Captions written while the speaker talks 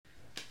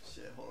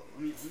shit. Hold on.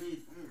 Let me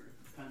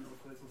rip the pen real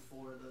quick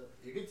before the.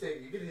 You can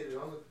hit it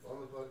on the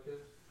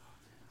podcast.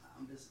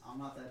 I'm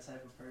not that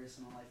type of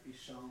person to like be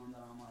showing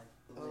that I'm like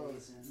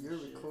blazing. You're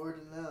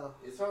recording now.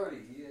 It's already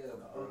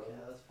bro. Okay,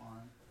 that's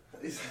fine.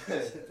 Just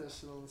hit that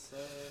shit on the side.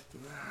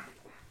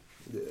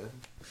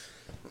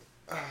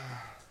 Yeah.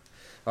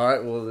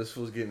 Alright, well, this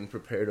was getting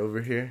prepared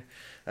over here.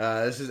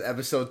 This is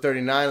episode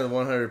 39 of the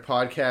 100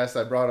 podcast.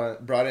 I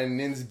brought in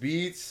Nins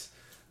Beats.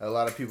 A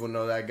lot of people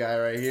know that guy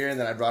right here. And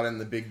then I brought in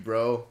the big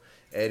bro,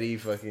 Eddie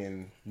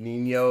fucking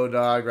Nino,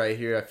 dog, right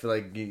here. I feel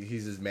like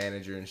he's his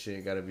manager and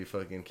shit. Gotta be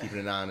fucking keeping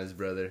an eye on his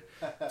brother.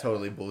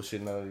 Totally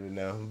bullshitting, I don't even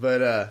know.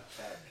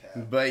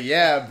 But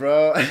yeah,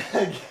 bro.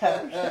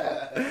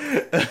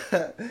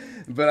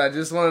 But I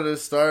just wanted to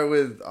start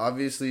with,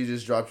 obviously, you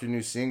just dropped your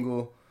new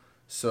single.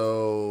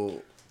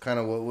 So, kind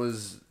of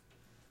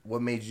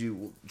what made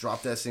you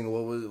drop that single?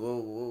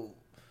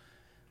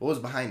 What was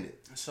behind it?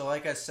 So,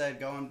 like I said,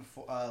 going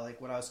before, like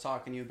what I was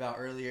talking to you about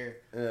earlier.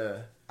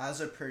 Yeah. As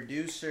a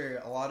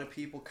producer, a lot of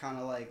people kind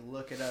of like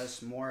look at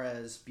us more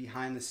as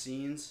behind the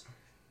scenes,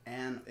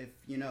 and if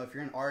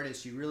you're an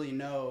artist, you really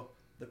know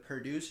the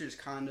producer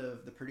and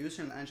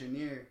the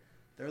engineer.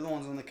 They're the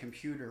ones on the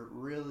computer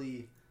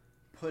really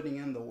putting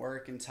in the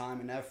work and time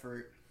and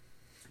effort.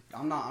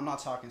 I'm not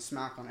talking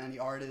smack on any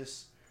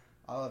artist.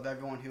 I love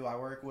everyone who I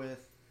work with.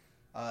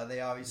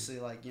 They obviously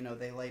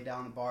they lay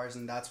down the bars,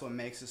 and that's what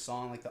makes a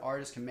song. Like, the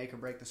artist can make or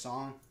break the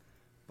song,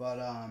 but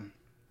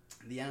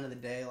at the end of the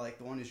day, like,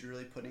 the one who's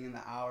really putting in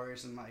the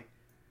hours and like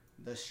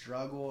the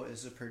struggle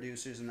is the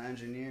producers and the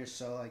engineers.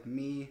 So like,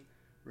 me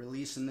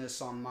releasing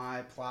this on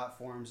my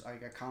platforms, I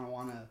kind of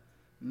want to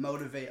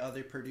motivate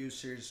other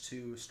producers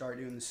to start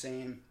doing the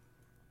same,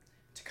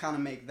 to kind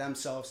of make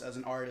themselves as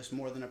an artist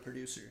more than a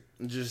producer.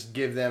 Just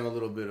give them a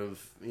little bit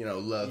of,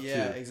 love, too.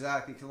 Yeah,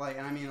 exactly.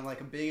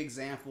 A big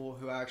example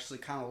who actually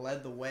kind of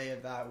led the way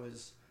of that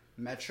was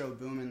Metro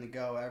Boomin the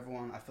Go.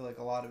 Everyone, I feel like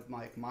a lot of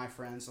my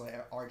friends, like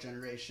our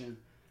generation,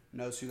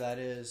 knows who that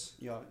is.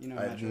 You know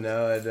Metro.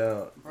 No, I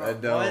don't. Bro, I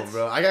don't, what?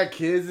 bro. I got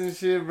kids and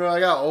shit, bro.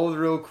 I got old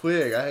real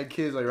quick. I had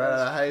kids right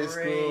out of high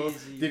school.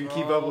 Didn't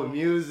keep up with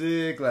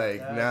music.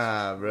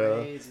 Nah,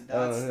 bro. Crazy.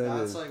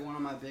 That's like one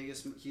of my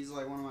biggest. He's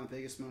like one of my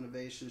biggest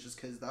motivations, just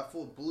because that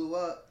fool blew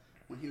up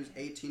when he was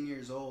 18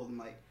 years old, and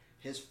like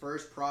his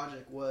first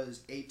project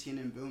was 18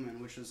 and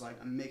Boomin', which was like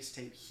a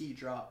mixtape he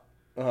dropped.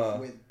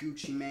 With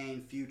Gucci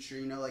Mane, Future,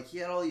 he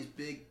had all these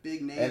big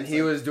names. And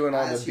he was doing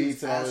all the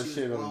beats and all this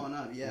shit. Blowing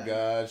up, yeah.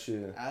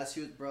 Gotcha. As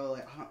he was, bro,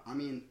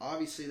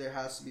 obviously there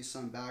has to be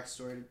some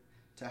backstory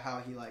to how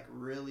he,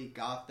 really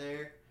got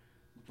there.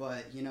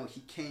 But,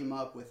 he came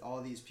up with all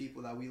these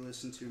people that we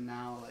listen to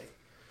now,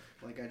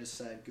 like I just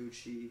said,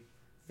 Gucci,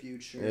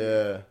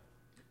 Future.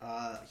 Yeah.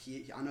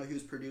 I know he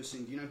was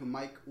producing. Do you know who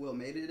Mike Will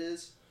Made It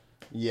is?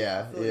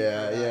 Yeah.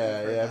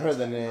 I've heard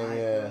the name,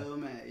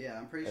 Yeah,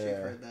 I'm pretty sure you've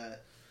heard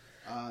that.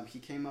 He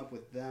came up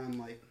with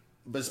them,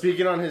 But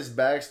speaking on his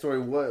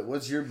backstory,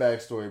 what's your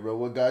backstory, bro?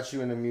 What got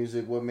you into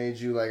music? What made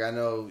you, I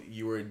know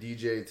you were a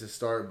DJ to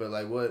start, but,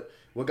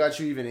 what got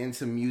you even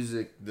into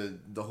music,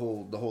 the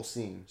whole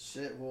scene?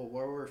 Shit, well,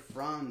 where we're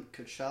from,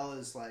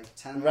 Coachella's,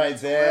 10 minutes right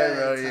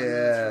there, away, bro,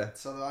 yeah.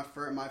 So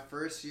my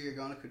first year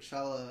going to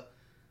Coachella,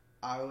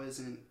 I was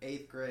in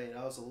 8th grade.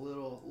 I was a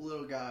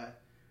little guy.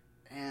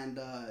 And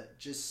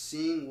just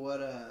seeing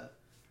what a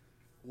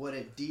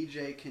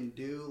DJ can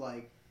do,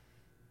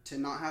 to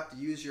not have to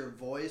use your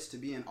voice to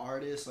be an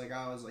artist,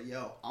 I was like,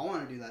 yo, I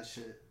want to do that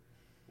shit.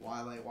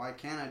 Why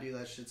can't I do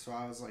that shit? So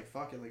I was like,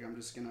 fuck it, I'm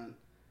just gonna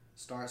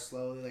start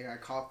slowly. I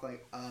copped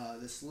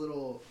this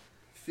little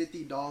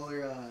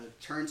 $50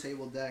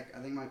 turntable deck.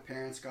 I think my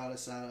parents got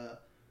us at a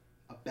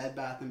Bed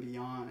Bath &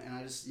 Beyond, and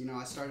I just,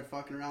 I started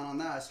fucking around on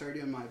that. I started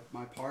doing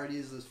my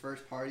parties, those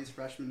first parties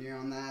freshman year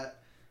on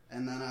that,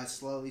 and then I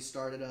slowly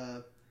started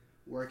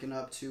working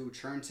up to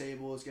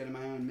turntables, getting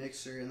my own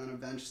mixer, and then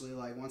eventually,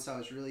 once I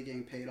was really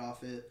getting paid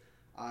off it,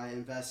 I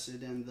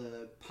invested in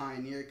the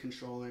Pioneer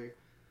controller,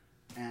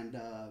 and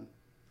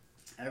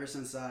ever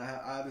since that,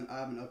 I haven't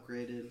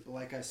upgraded. But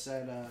like I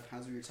said,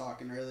 as we were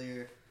talking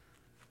earlier,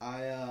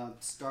 I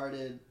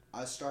started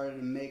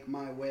to make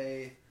my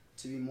way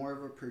to be more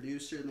of a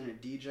producer than a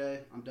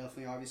DJ. I'm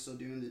definitely obviously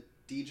still doing the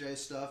DJ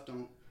stuff.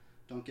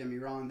 Don't get me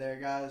wrong there,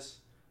 guys.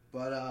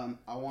 But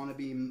I want to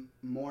be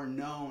more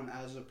known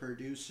as a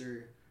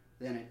producer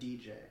than a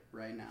DJ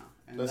right now.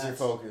 And that's your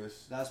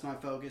focus. That's my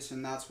focus,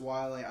 and that's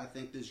why I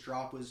think this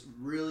drop was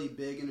really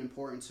big and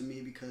important to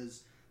me,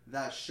 because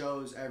that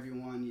shows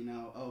everyone,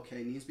 okay,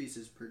 Neens Beats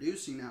is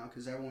producing now,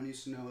 because everyone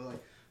used to know,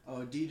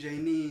 oh,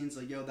 DJ Neens,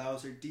 yo, that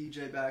was her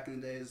DJ back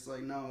in the day. It's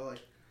no,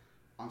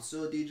 I'm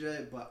still a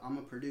DJ, but I'm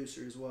a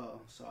producer as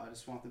well. So I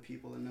just want the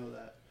people to know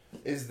that.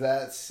 Is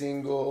that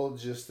single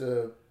just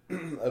a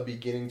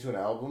beginning to an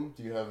album?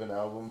 Do you have an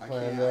album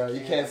planned?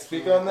 You can't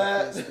speak on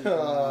that?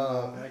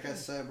 Like I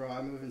said, bro,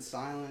 I move in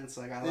silence.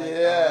 I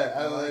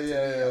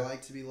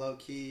like to be low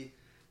key.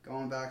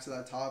 Going back to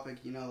that topic,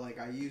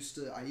 I used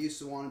to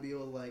want to be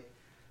able to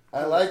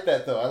I like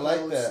that though. I like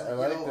post, that. I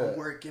like yo, that. I'm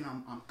working.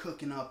 I'm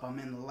cooking up. I'm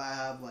in the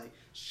lab. Like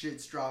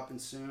shit's dropping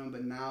soon.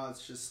 But now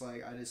it's just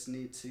like I just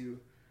need to.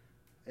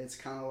 It's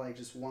kind of like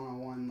just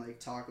one-on-one, like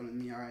talking with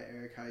me. All right,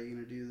 Eric, how are you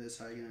gonna do this?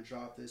 How are you gonna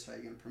drop this? How are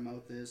you gonna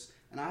promote this?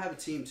 And I have a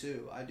team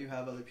too. I do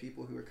have other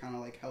people who are kind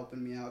of like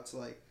helping me out to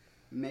like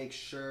make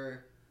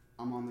sure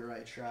I'm on the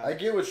right track. I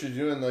get what you're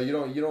doing though. You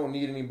don't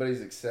need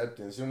anybody's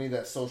acceptance. You don't need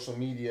that social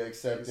media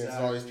acceptance. And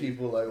all these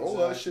people like,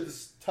 oh, that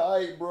shit's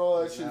tight,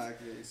 bro. That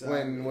shit's...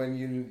 When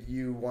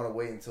you want to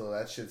wait until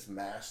that shit's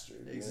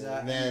mastered, exactly,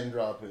 and then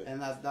drop it.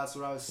 And that's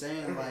what I was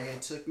saying. Like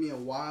it took me a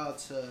while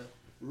to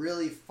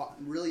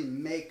really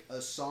make a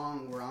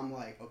song where I'm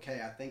like,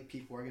 okay, I think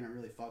people are gonna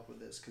really fuck with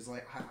this, cause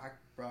like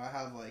I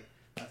have like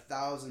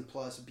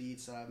 1,000+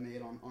 beats that I've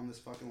made on this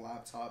fucking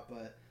laptop,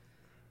 but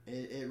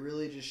it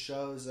really just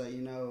shows that,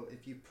 you know,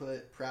 if you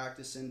put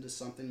practice into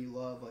something you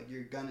love, like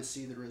you're gonna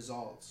see the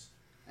results.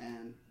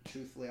 And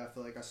truthfully, I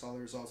feel like I saw the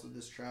results of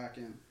this track,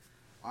 and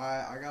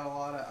I got a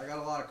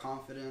lot of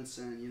confidence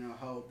and, you know,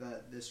 hope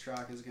that this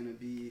track is gonna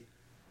be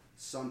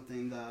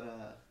something that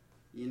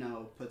you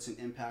know, puts an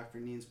impact for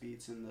Neen's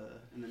Beats in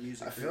the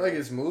music. I feel like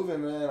it's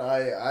moving, man.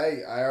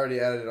 I already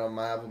added it on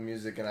my Apple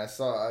Music, and I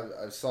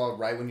saw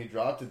right when you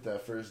dropped it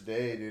that first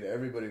day, dude.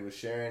 Everybody was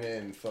sharing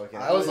it and fucking.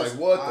 I was like,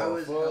 what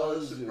the fuck?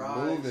 This is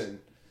moving.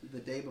 The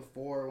day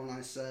before when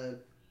I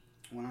said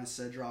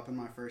dropping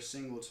my first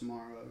single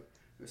tomorrow,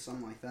 or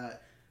something like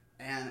that,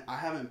 and I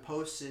haven't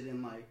posted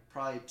in like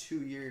probably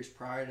 2 years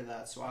prior to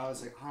that, so I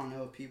was like, I don't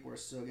know if people are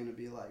still gonna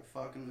be like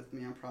fucking with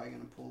me. I'm probably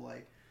gonna pull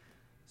like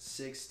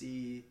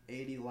 60,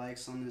 80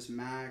 likes on this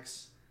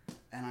max,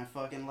 and I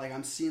fucking like,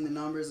 I'm seeing the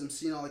numbers, I'm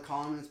seeing all the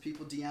comments,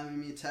 people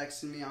DMing me,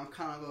 texting me. I'm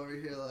kind of over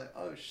here like,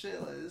 oh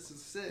shit, like this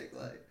is sick.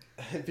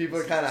 Like people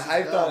are kind of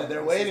hyped on it.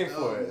 They're waiting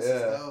for it.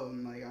 Yeah,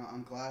 and like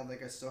I'm glad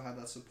like I still have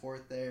that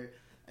support there,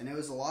 and it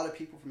was a lot of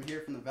people from here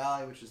from the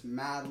valley, which is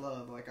mad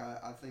love. Like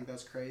I think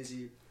that's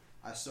crazy.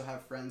 I still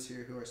have friends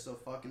here who are still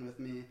fucking with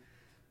me.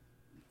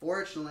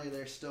 Fortunately,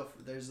 there's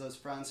those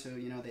friends who,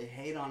 you know, they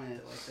hate on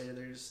it. Like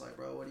they're just like,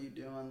 bro, what are you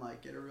doing?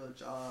 Like, get a real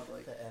job.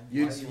 Like, do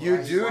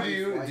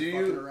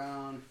you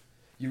around?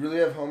 You really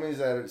have homies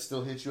that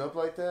still hit you up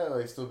like that?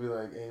 Like, still be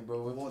like, hey,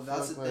 bro, what the fuck? Well,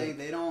 that's the thing.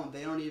 They don't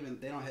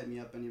hit me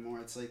up anymore.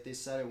 It's like they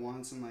said it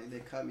once and like they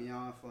cut me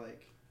off.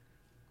 Like,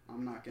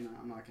 I'm not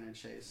gonna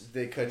chase.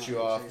 They cut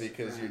you off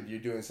because you're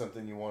doing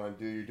something you want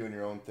to do. You're doing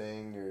your own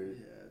thing, or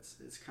yeah,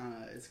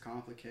 it's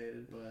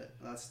complicated, but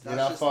that's you're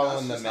not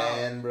following the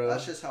man, bro.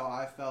 That's just how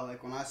I felt.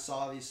 Like when I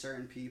saw these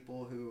certain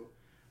people who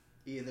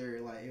either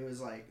like it was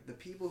like the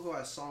people who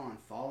I saw on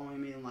following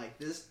me, and like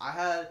this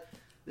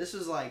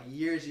was like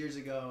years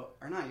ago,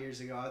 or not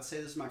years ago. I'd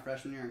say this is my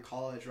freshman year in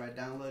college, where I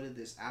downloaded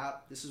this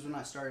app. This is when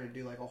I started to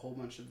do like a whole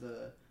bunch of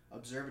the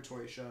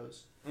observatory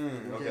shows.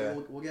 Okay.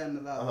 We'll get into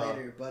that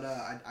later, but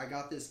I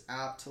got this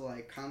app to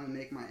like kind of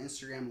make my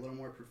Instagram a little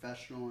more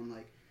professional and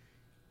like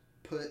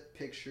put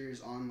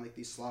pictures on like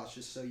these slots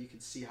just so you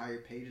could see how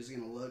your page is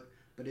gonna look,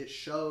 but it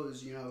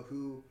shows, you know,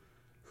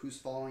 who's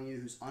following you,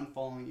 who's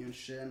unfollowing you and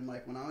shit. And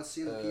like when I was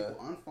seeing the people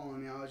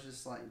unfollowing me, I was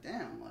just like,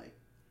 damn, like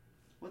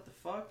what the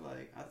fuck?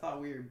 Like I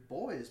thought we were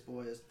boys,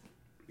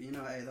 you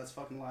know. Hey, that's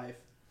fucking life.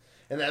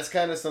 And that's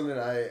kind of something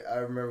I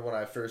remember when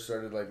I first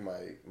started like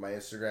my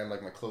Instagram,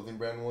 like my clothing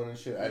brand one and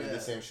shit. I did the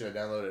same shit. I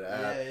downloaded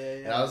an app,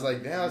 and I was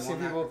like, damn, I've seen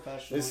people.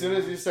 As soon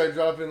as you start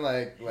dropping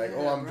like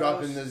I'm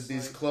dropping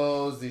these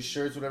clothes, these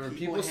shirts, whatever,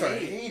 people start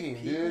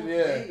hating, dude.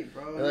 Hate,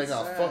 bro. They're like,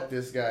 oh, fuck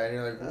this guy, and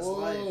you're like, that's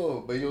whoa.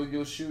 Life. But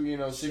you'll shoot, you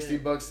know,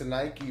 $60 to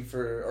Nike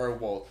for, or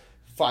well,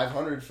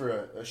 $500 for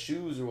a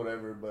shoes or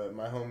whatever. But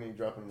my homie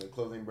dropping the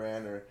clothing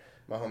brand, or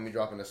my homie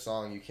dropping a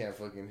song, you can't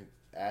fucking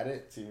add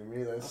it to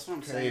me. That's what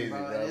I'm crazy, saying,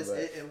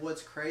 bro.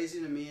 What's crazy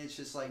to me, it's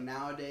just like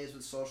nowadays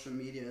with social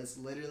media, it's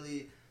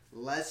literally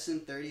less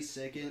than 30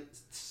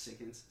 seconds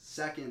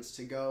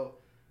to go.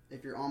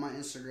 If you're on my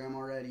Instagram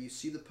already, you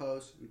see the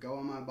post, you go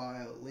on my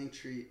bio,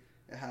 Linktree,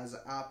 it has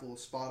Apple,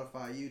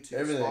 Spotify, YouTube,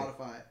 everything.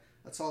 Spotify.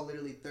 That's all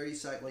literally 30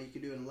 seconds. Like you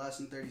can do it in less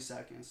than 30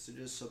 seconds to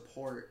just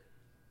support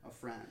a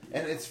friend.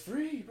 And it's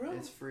free, bro.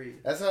 It's free.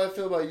 That's how I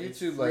feel about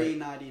YouTube.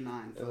 It's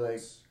 $3.99,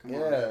 folks. Like, come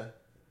on.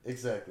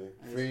 Exactly,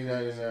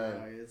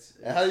 $3.99.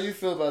 And how do you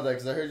feel about that?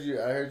 Because I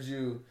heard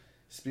you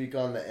speak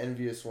on the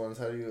envious ones.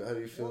 How do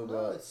you feel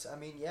about? It's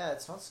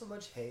not so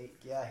much hate.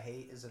 Yeah,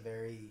 hate is a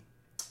very,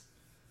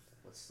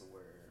 what's the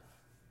word?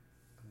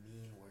 A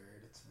mean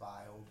word. It's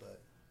vile,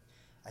 but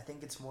I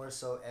think it's more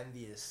so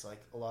envious. Like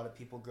a lot of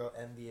people grow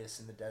envious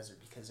in the desert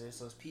because there's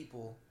those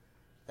people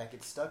that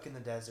get stuck in the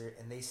desert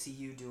and they see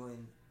you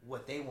doing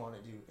what they want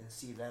to do and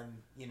see them,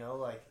 you know,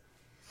 like.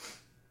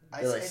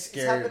 It's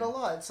happened a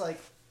lot. It's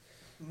like.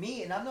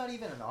 Me, and I'm not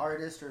even an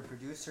artist or a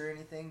producer or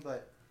anything,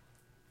 but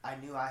I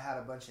knew I had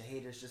a bunch of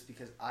haters just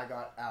because I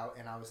got out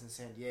and I was in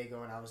San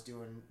Diego and I was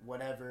doing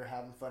whatever,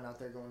 having fun out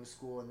there, going to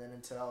school and then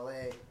into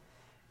LA.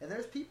 And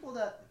there's people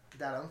that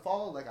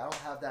unfollow, like I don't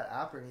have that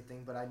app or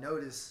anything, but I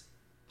notice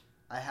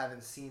I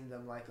haven't seen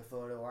them like a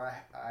photo, or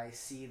I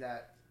see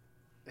that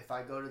if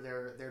I go to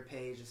their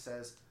page, it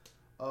says,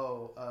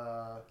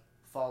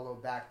 follow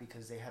back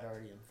because they had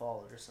already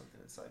unfollowed or something.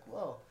 It's like,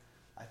 well,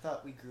 I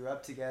thought we grew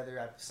up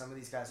together. Some of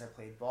these guys I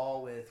played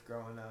ball with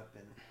growing up,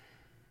 and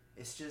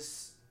it's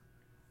just,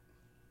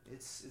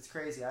 it's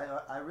crazy.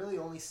 I really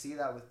only see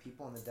that with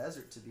people in the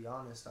desert, to be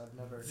honest. I've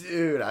never...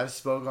 Dude, I've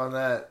spoke on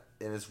that,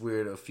 and it's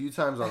weird, a few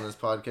times on this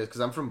podcast,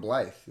 because I'm from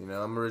Blythe, you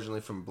know? I'm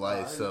originally from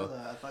Blythe, so...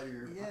 I thought you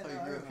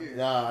grew up here.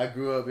 Nah, I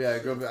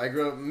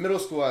grew up, middle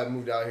school, I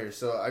moved out here,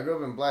 so I grew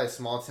up in Blythe,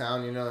 small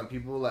town, you know, and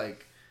people,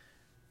 like...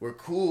 We're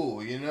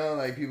cool, you know,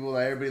 like people,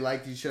 like everybody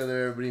liked each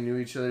other, everybody knew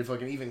each other,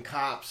 fucking even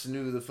cops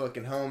knew the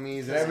fucking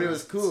homies, and everybody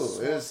was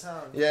cool. It was,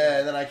 yeah,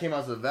 and then I came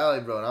out to the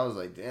valley, bro, and I was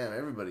like, damn,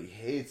 everybody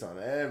hates on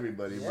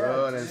everybody,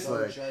 bro, and it's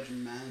like,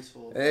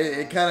 judgmental.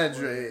 It kind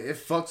of, it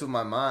fucked with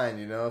my mind,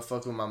 you know, it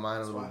fucked with my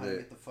mind a little bit. I had to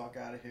get the fuck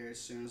out of here as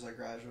soon as I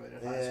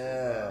graduated high school.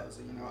 Bro. I was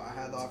like, you know, I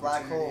had the opportunity.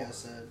 Black hole. I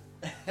said.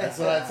 That's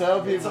what I tell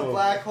people. It's a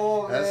black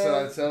hole, man. That's what I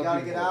tell people. You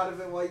gotta get out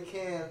of it while you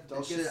can.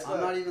 Don't shit, get stuck.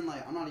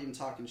 I'm not even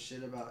talking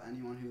shit about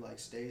anyone who like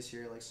stays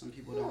here. Like some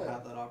people don't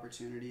have that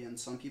opportunity, and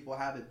some people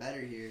have it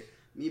better here.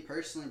 Me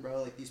personally,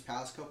 bro, like these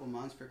past couple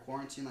months for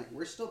quarantine, like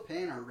we're still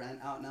paying our rent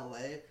out in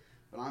LA,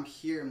 but I'm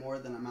here more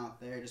than I'm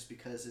out there, just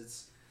because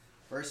it's,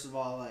 first of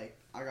all, like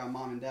I got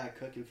mom and dad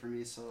cooking for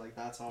me, so like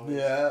that's always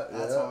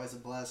always a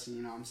blessing.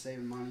 You know, I'm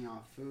saving money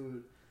on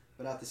food,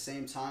 but at the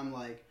same time,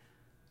 like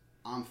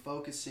I'm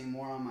focusing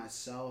more on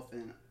myself,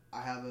 and I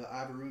have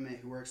a roommate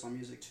who works on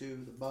music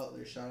too, the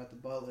Butler. Shout out to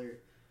Butler.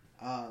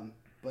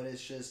 But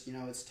it's just, you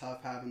know, it's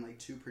tough having like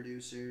two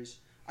producers.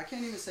 I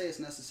can't even say it's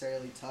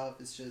necessarily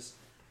tough. It's just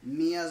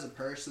me as a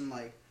person,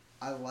 like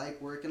I like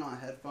working on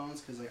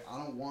headphones because like I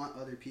don't want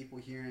other people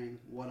hearing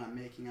what I'm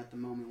making at the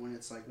moment when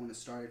it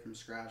started from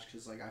scratch,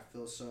 because like I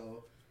feel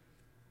so.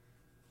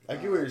 I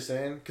get what you're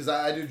saying, because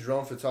I do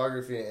drone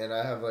photography, and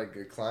I have like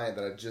a client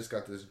that I just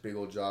got this big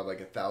old job, like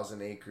 1,000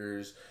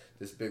 acres.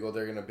 They're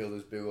gonna build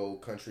this big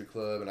old country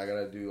club, and I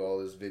gotta do all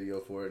this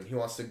video for it. And he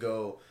wants to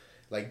go,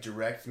 like,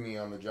 direct me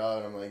on the job,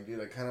 and I'm like, dude,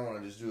 I kind of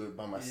want to just do it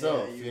by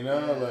myself, you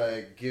know,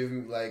 like give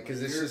me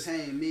because it's just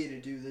paying me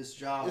to do this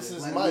job. This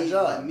like, is my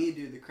job. Let me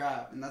do the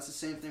crap, and that's the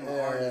same thing with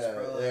artists,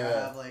 bro. Like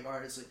I have like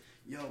artists like,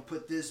 yo,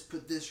 put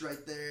this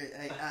right there,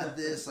 hey, add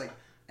this, like,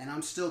 and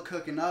I'm still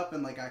cooking up,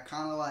 and like I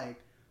kind of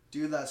like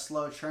do that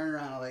slow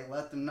turnaround, like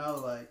let them know,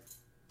 like,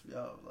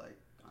 yo, like.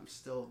 I'm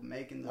still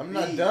making the I'm beat.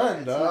 not done,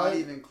 it's dog. Not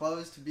even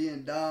close to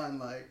being done.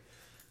 Like,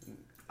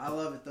 I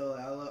love it though.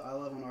 Like, I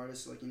love when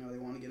artists, like, you know, they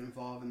want to get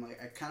involved, and like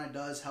it kind of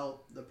does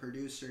help the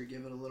producer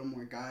give it a little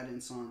more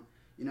guidance on,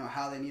 you know,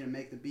 how they need to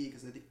make the beat,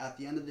 because at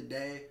the end of the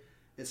day,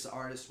 it's the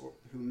artist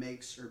who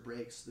makes or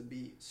breaks the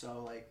beat.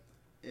 So like,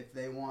 if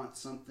they want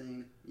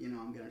something, you know,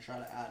 I'm gonna try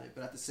to add it.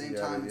 But at the same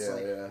time, it's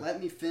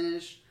let me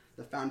finish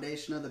the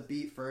foundation of the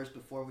beat first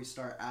before we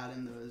start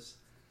adding those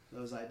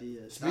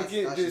ideas.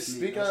 Speaking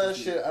on that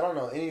shit, I don't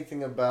know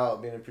anything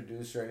about being a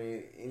producer,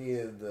 any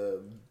of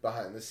the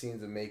behind the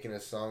scenes of making a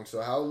song.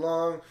 So how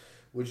long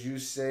would you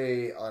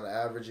say on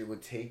average it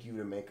would take you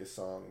to make a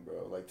song,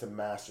 bro? Like to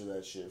master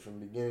that shit from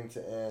beginning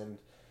to end.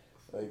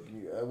 Like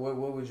what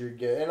would you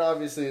get? And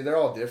obviously they're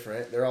all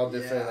different.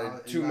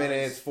 Like 2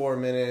 minutes, 4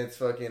 minutes,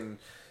 fucking,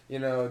 you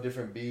know,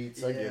 different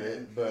beats. I get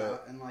it,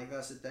 but and like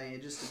that's the thing.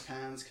 It just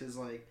depends, because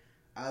like,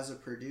 as a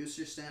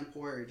producer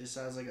standpoint, or just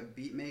as like a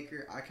beat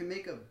maker, I can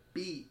make a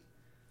beat,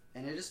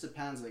 and it just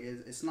depends. Like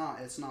it's not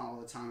all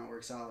the time it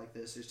works out like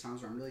this. There's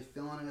times where I'm really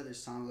feeling it.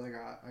 There's times I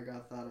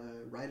got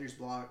that writer's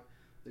block.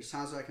 There's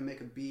times where I can make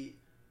a beat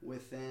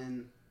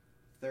within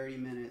 30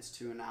 minutes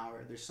to an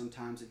hour. There's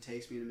sometimes it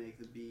takes me to make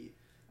the beat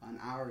an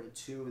hour to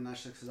two, and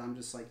that's just because I'm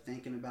just like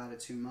thinking about it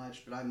too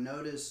much. But I've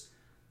noticed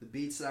the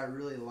beats that I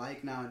really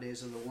like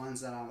nowadays are the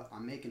ones that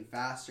I'm making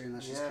faster, and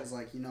that's just because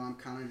like, you know, I'm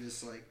kind of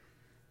just like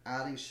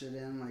adding shit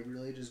in, like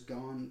really just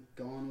going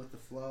with the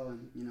flow,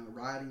 and, you know,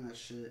 riding that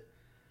shit.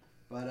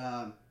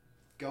 But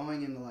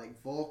going into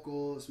like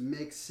vocals,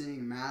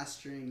 mixing,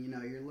 mastering, you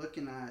know, you're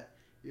looking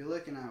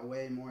at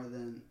way more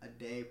than a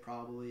day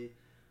probably.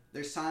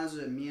 There's times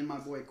that me and my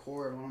boy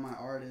Cord, one of my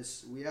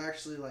artists, we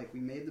actually we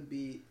made the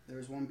beat. There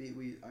was one beat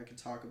I could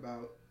talk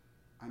about.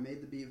 I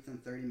made the beat within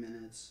 30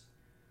 minutes.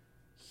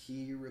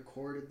 He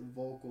recorded the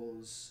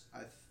vocals,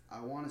 I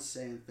want to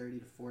say in 30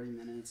 to 40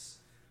 minutes.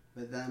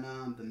 But then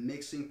the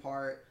mixing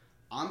part,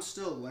 I'm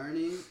still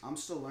learning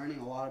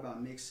a lot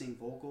about mixing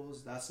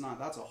vocals. That's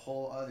a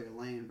whole other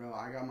lane, bro.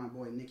 I got my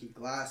boy Nicky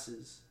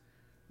Glasses.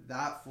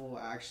 That fool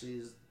actually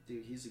is,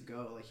 dude, he's a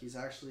go. Like, he's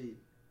actually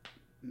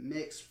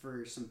mixed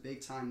for some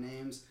big time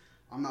names.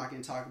 I'm not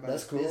gonna talk about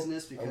his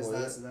business,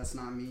 because that's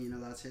not me, you know,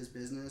 that's his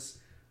business.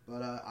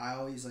 But I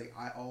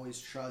always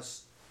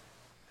trust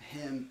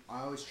him.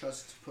 I always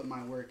trust to put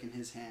my work in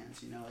his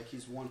hands, you know, like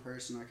he's one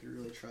person I could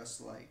really trust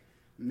to like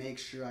make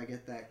sure I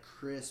get that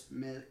crisp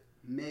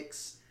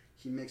mix.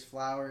 He mixed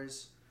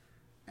Flowers,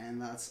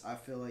 and I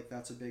feel like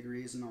that's a big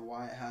reason on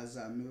why it has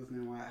that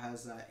movement, why it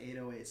has that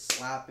 808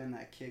 slapping,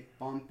 that kick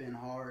bumping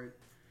hard.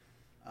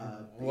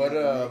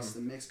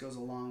 The mix goes a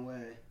long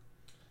way.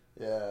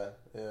 Yeah.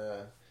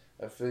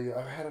 I feel you.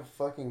 I had a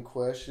fucking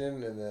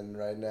question, and then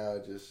right now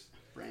it just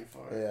Brain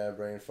fart. Yeah,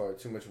 brain fart.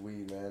 Too much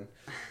weed, man.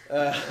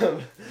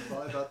 Probably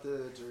about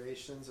the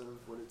durations of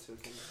what it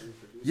took him to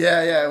produce.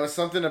 Yeah. It was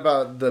something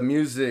about the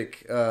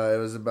music. It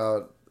was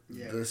about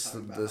Yeah,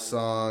 the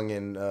song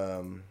and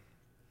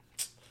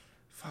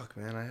fuck,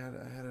 man. I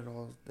had it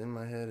all in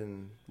my head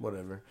and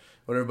whatever.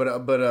 But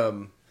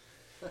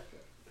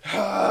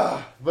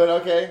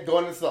okay,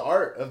 going into the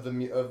art of the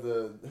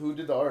who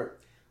did the art.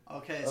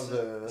 Okay, Of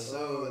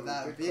so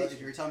that good video, question.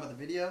 you were talking about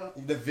the video?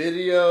 The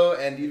video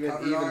and even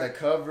the art?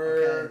 cover,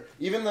 Okay.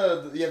 even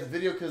the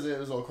video because it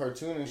was all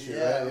cartoon and shit.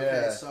 Yeah, Right? okay,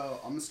 Yeah. so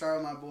I'm gonna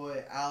start with my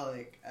boy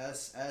Alec,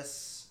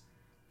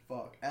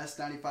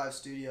 S95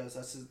 Studios,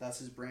 that's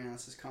his brand,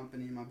 that's his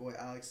company, my boy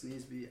Alex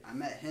Neesby. I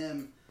met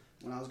him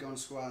when I was going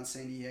to school out in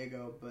San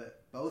Diego,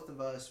 but both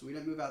of us, we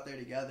didn't move out there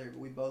together, but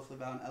we both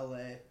live out in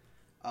LA.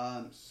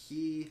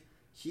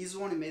 He's the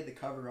one who made the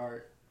cover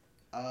art.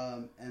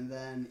 And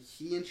then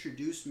he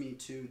introduced me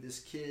to this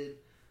kid,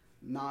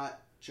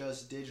 Not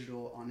Just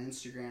Digital, on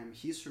Instagram.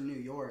 He's from New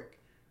York,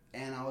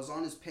 and I was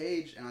on his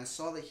page and I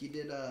saw that he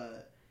did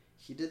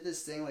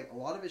this thing, like a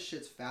lot of his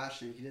shit's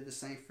fashion. He did this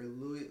thing for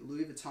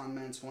Louis Vuitton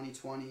Men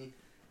 2020,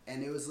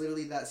 and it was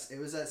literally that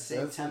same That's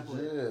template.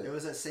 legit. It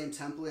was that same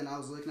template, and I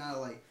was looking at it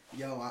like,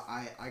 yo,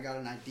 I got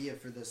an idea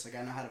for this. Like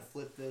I know how to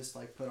flip this,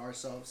 like put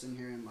ourselves in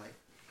here, and like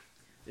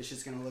this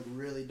shit's gonna look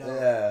really dope.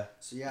 Yeah.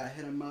 So yeah, I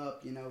hit him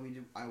up. You know, we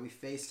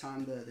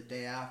FaceTime the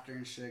day after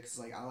and shit. Cause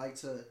like I like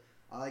to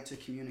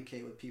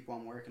communicate with people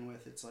I'm working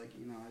with. It's like,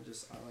 you know,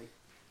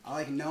 I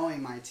like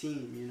knowing my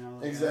team. You know,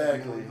 like, Exactly. I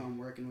like knowing who I'm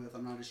working with.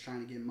 I'm not just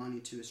trying to give money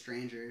to a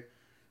stranger.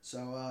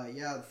 So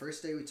yeah, the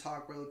first day we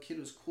talked, bro, the kid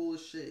was cool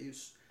as shit. He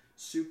was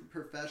super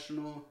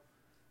professional,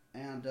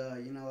 and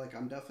you know, like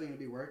I'm definitely gonna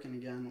be working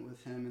again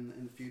with him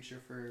in the future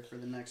for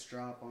the next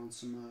drop on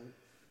some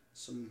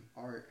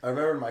art. I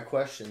remember my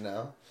question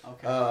now.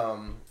 Okay.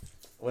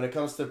 When it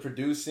comes to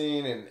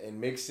producing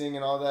and mixing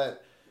and all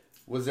that,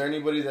 was there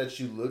anybody that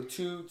you looked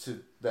to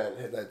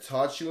that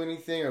taught you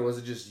anything, or was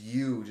it just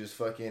you just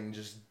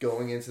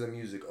going into the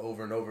music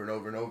over and over and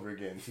over and over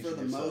again? For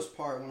the most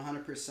part,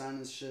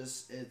 100%. It's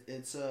just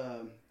it's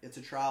a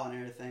trial and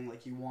error thing.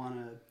 Like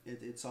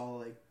it's all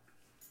like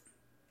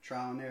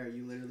trial and error.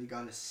 You literally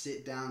got to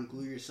sit down,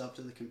 glue yourself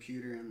to the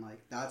computer, and like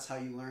that's how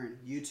you learn.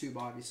 YouTube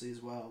obviously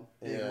as well,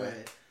 big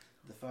way.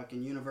 The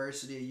fucking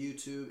University of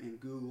YouTube and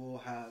Google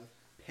have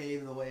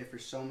paved the way for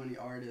so many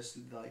artists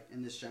like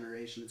in this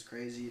generation. It's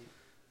crazy.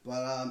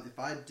 But if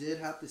I did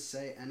have to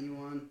say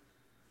anyone,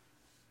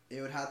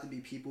 it would have to be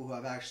people who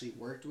I've actually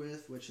worked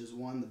with, which is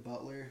one, the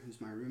Butler, who's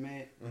my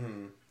roommate.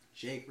 Mm-hmm.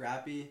 Jake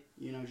Rappy,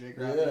 you know Jake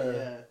Rappy.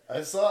 Yeah.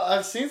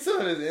 I've seen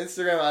some of his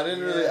Instagram. I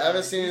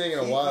haven't seen anything in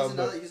a while.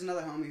 He's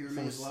another homie who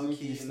remains some low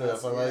key. sneaky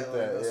stuff. I like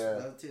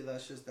that.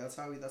 That's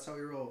how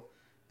we roll.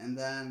 And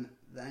then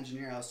the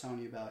engineer I was telling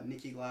you about,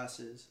 Nikki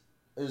Glasses.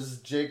 Is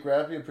Jake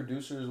Rappy a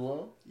producer as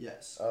well?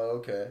 Yes. Oh,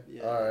 okay.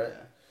 Yeah.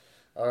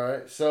 All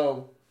right.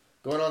 So,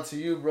 going on to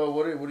you, bro.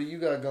 What do you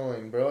got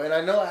going, bro? And I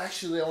know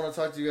actually I want to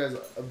talk to you guys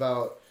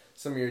about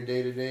some of your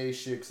day-to-day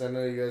shit, because I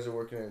know you guys are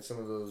working at some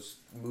of those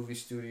movie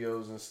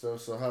studios and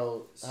stuff. So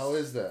how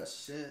is that?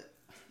 Shit.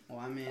 Well,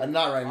 I mean,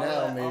 not right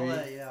now,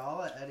 maybe. I'll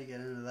let Eddie get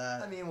into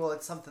that. I mean, well,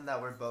 it's something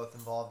that we're both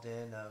involved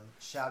in.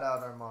 Shout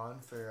out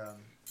Armand for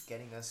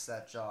getting us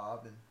that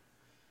job, and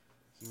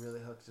he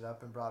really hooked it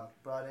up and brought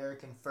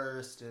Eric in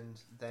first, and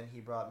then he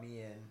brought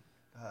me in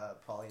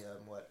probably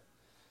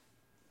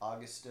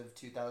August of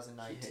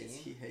 2019.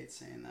 He hates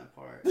saying that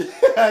part.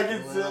 I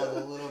can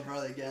the little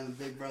brother getting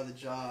the big brother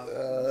job.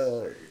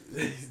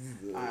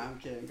 I'm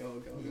kidding.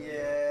 Go.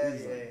 Yeah.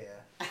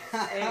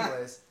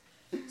 Anyways,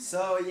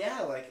 so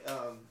yeah, like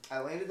I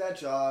landed that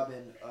job,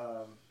 and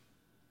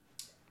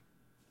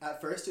at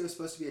first it was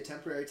supposed to be a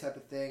temporary type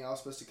of thing. I was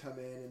supposed to come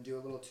in and do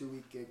a little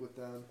 2-week gig with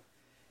them.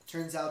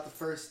 Turns out the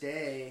first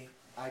day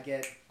I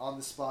get on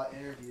the spot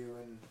interview,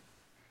 and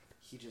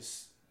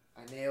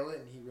I nail it,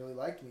 and he really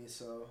liked me,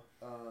 so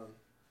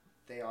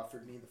they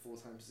offered me the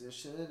full-time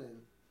position,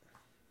 and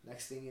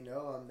next thing you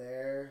know, I'm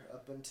there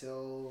up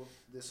until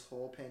this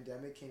whole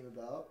pandemic came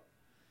about.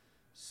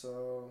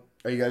 So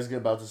Are you guys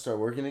about to start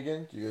working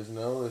again? Do you guys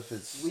know if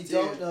it's... we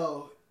don't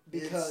know,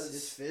 because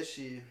it's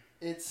fishy.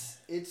 It's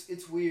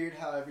weird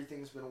how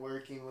everything's been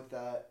working with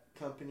that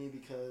company,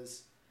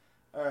 because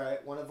all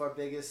right, one of our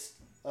biggest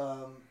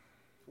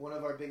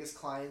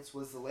clients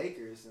was the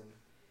Lakers, and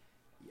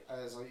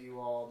as you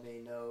all may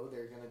know,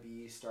 they're going to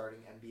be starting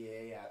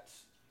NBA at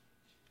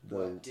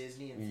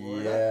Disney in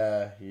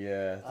Florida.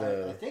 Yeah.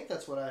 I think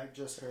that's what I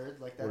just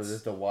heard. Like, that's, what is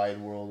it? The Wide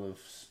World of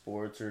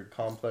Sports or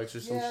Complex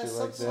or some shit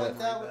like something that. like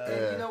that. Like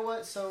And that. you know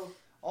what? So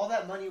all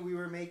that money we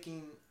were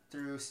making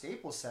through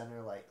Staples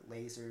Center, like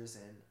lasers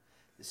and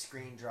the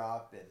screen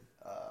drop and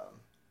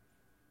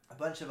a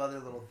bunch of other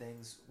little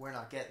things, we're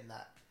not getting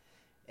that.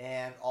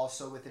 And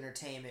also with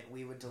entertainment,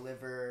 we would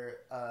deliver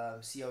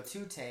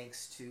CO2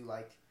 tanks to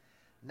like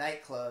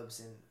nightclubs,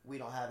 and we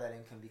don't have that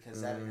income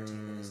because that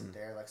entertainment isn't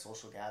there, like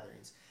social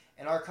gatherings.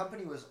 And our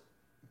company was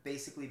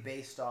basically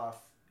based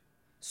off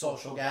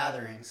social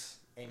gatherings.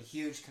 and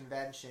huge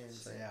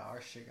conventions. So yeah,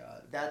 our shit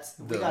got.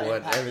 We got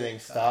impacted. Everything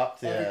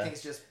stopped. Yeah.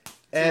 Everything's just.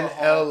 And to a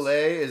halt.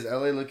 is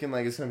LA looking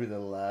like it's gonna be the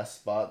last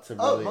spot to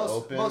really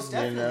open? Most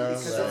definitely, you know?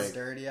 because It's like, so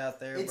dirty out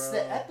there, It's bro.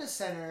 the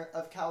epicenter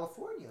of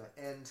California,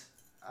 and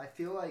I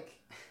feel like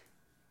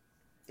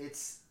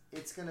it's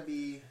gonna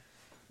be.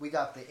 We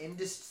got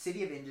the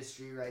city of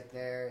industry right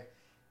there.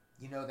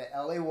 You know, the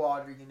LA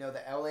water. You know,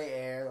 the LA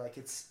air. Like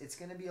it's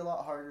gonna be a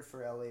lot harder for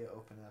LA to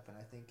open up, and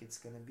I think it's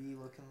gonna be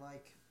looking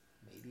like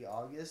maybe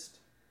August,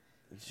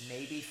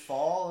 maybe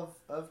fall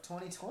of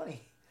 2020.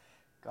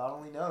 God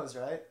only knows,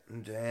 right?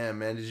 Damn,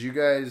 man. Did you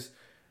guys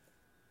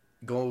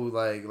go,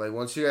 like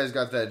once you guys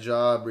got that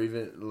job, or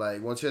even,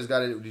 like, once you guys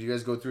got it, did you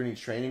guys go through any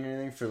training or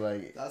anything for,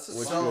 like... That's the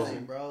what same you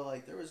thing, bro.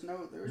 Like, there was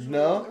really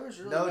No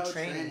no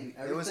training.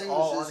 It was Everything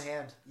all just, on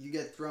hand. You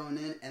get thrown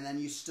in, and then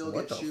you still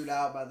What get the chewed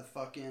out by the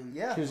fucking...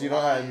 Yeah. Because you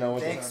don't have to know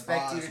what They the...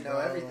 expect you to know bro,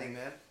 everything,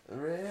 like- man.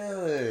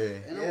 Really?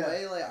 In a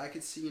way, like, I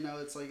could see, you know,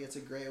 it's a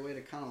great way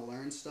to kind of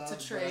learn stuff.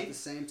 It's a But at trade. the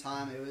same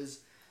time,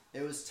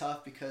 it was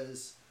tough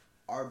because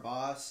our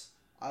boss,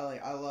 I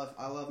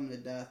love him to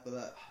death,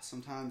 but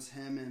sometimes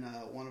him and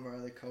one of our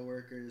other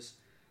coworkers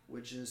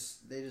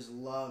they just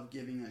love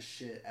giving us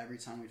shit every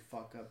time we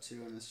fuck up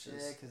too, and it's just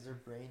Yeah, because they're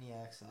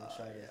brainiacs and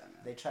man.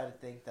 they try to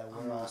think that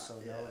we're also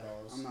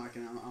know-it-alls. I'm not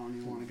gonna. I don't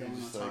even want to go in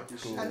and Just, talk like,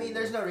 this cool. shit. I mean,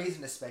 there's no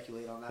reason to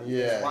speculate on that.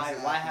 Yeah. Because why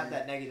Exactly. have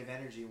that negative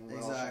energy when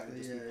we're all trying to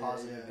just be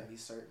positive at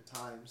these certain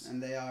times?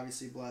 And they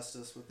obviously blessed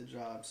us with the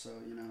job, so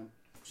you know.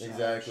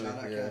 Exactly, Shout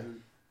out yeah.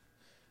 Kevin.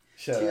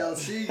 Shut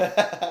TLC.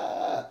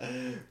 up.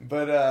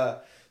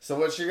 But, so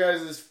what's your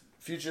guys'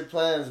 future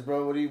plans,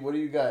 bro? What do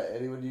you got,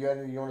 Eddie? What do you got?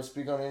 You want to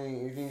speak on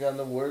anything you got in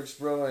the works,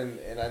 bro?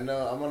 And I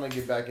know I'm gonna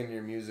get back into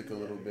your music a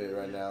little bit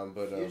right now,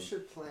 but Future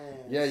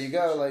plans. yeah, you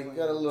got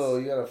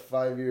a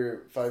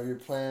 5-year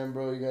plan,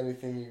 bro. You got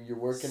anything you're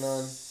working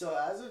on? So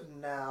as of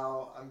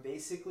now, I'm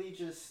basically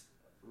just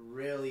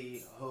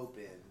really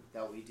hoping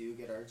that we do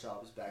get our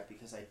jobs back,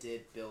 because I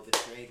did build a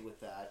trade with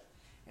that,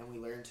 and we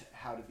learned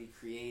how to be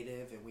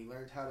creative, and we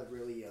learned how to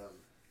really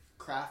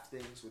craft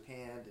things with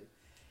hand and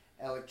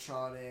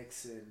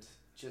electronics and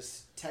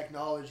just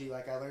technology.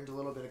 Like, I learned a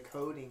little bit of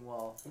coding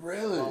while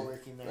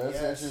working there.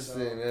 That's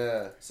interesting.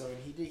 Yeah. So and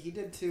he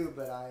did too,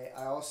 but I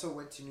also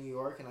went to New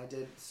York and I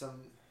did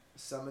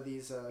some of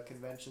these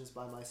conventions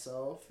by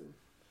myself. And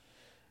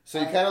So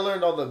you kind of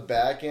learned all the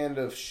back end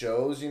of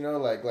shows, you know,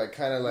 like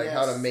kind of like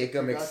how to Yes, make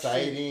them production.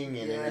 exciting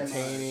and Yes.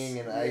 entertaining.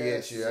 And I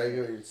Yes. get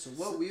you. So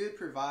what we would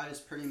provide is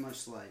pretty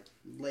much like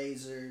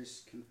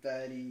lasers,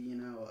 confetti, you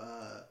know,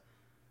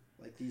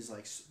 like these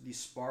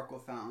sparkle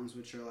fountains,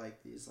 which are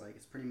like these, like,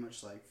 it's pretty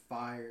much like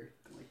fire,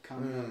 like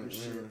coming up and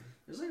shit.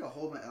 There's like a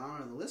whole bunch. I don't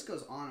know. The list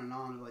goes on and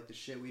on of like the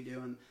shit we do.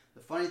 And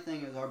the funny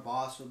thing is, our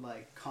boss would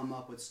like come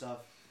up with stuff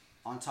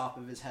on top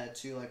of his head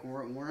too. Like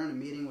when we're in a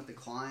meeting with the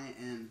client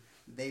and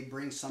they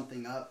bring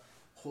something up,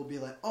 he'll be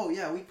like, "Oh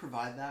yeah, we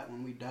provide that."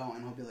 When we don't,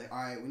 and he'll be like,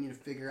 "All right, we need to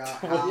figure out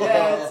how."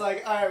 yeah, it's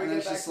like, all right, we And get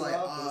it's back just to like, the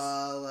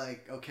office.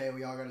 like, okay,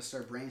 we all got to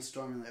start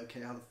brainstorming. Like, okay,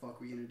 how the fuck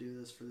are we gonna do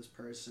this for this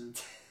person?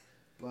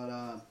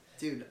 But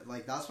dude,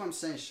 like, that's what I'm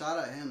saying. Shout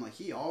out him. Like,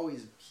 he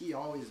always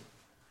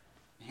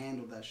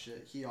handled that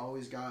shit. He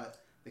always got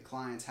the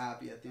clients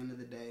happy. At the end of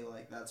the day,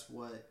 like, that's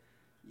what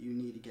you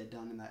need to get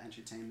done in that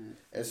entertainment.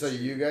 And so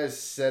you guys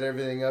set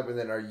everything up, and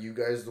then are you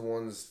guys the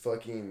ones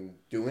fucking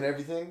doing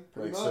everything?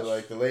 Pretty like much. So,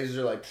 like the lasers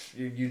are like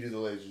you do the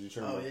lasers, you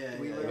turn them on. yeah,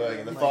 We yeah. learned Like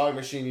in the Like- fog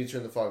machine, you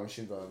turn the fog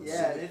machines on.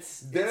 Yeah,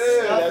 it's Dude,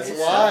 stuff- that's it's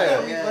wild. stuff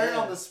that we Yeah, learn yeah.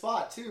 on the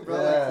spot too, bro.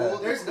 Yeah.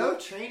 Like, there's no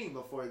training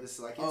before this.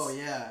 Like, it's, Oh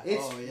yeah.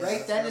 it's oh, yeah.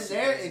 right then That's and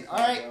there, the and, basic all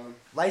thing, right. bro.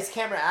 lights,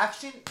 camera,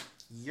 action.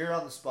 You're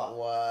on the spot.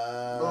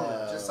 Wow.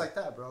 Boom, just like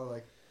that, bro.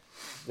 Like,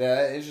 Yeah,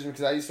 that's interesting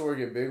because I used to work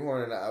at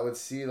Bighorn, and I would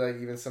see like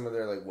even some of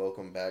their like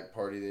welcome back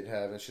party they'd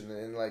have and shit,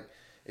 and like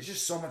it's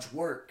just so much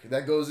work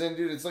that goes in,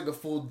 dude. It's like a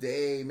full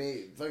day,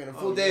 fucking a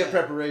full day of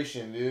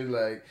preparation, dude.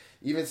 Like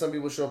even some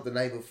people show up the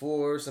night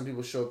before, some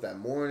people show up that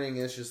morning.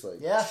 It's just like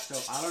yeah. So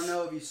I don't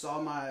know if you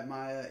saw my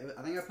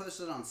I think I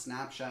posted it on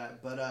Snapchat,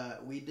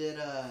 but we did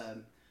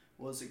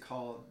what was it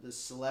called, the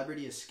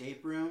Celebrity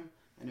Escape Room,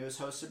 and it was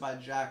hosted by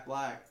Jack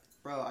Black,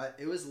 bro.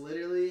 It was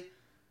literally,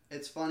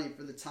 it's funny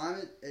for the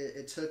time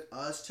it took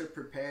us to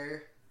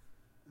prepare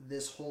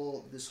this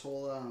whole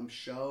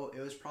show. It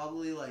was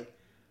probably like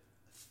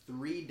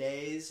 3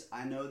 days.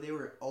 I know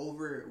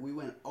we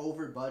went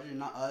over budget,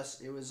 not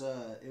us. It was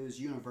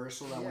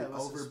Universal that went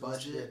over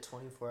budget.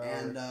 24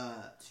 And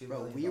 $2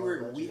 bro,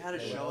 million we had to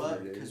budget. show Wow,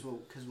 up dude. because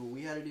what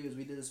we had to do is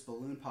we did this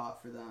balloon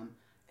pop for them,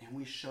 and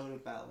we showed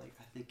up at like,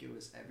 I think it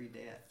was every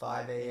day at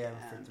 5 a.m.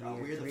 for bro.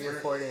 We were the 3 or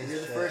first- 4 days. We were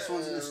the straight. first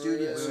ones in the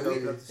studio. So We woke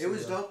up the it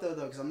was studio. dope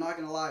though, because I'm not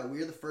gonna lie, we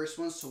were the first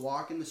ones to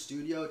walk in the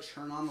studio,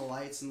 turn on the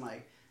lights, and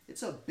like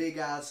it's a big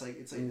ass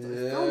it's like a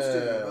film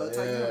studio, bro. It's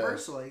like Yeah.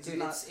 Universal. Like, Dude,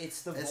 not,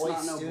 it's the it's Voice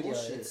not no studio.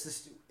 bullshit.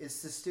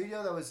 It's the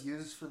studio that was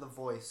used for The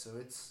Voice, so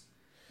it's.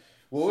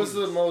 What was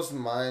the most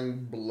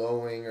mind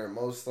blowing or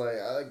most like?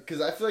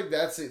 Because I feel like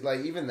that's it. Like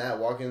even that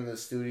walking in the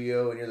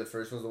studio and you're the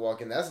first ones to walk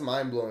in. That's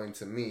mind blowing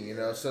to me. You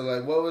know. So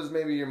like, what was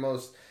maybe your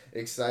most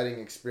exciting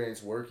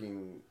experience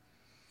working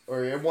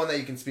or one that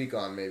you can speak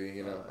on, maybe,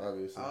 you know,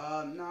 obviously.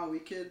 No,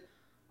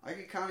 I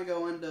could kind of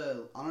go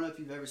into, I don't know if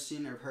you've ever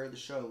seen or heard the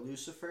show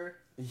Lucifer.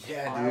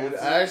 Yeah, dude.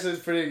 Actually,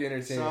 it's pretty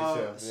entertaining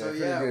show. So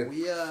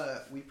yeah,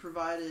 we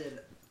provided,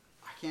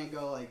 I can't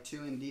go, like,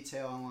 too in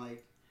detail on,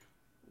 like,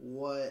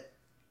 what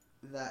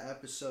that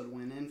episode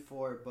went in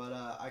for, but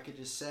I could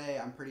just say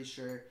I'm pretty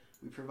sure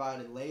we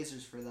provided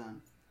lasers for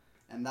them.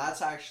 And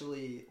that's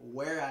actually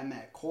where I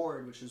met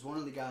Cord, which was one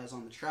of the guys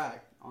on the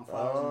track on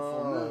Flowers and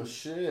Full Moon. Oh,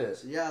 shit.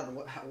 So yeah,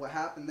 what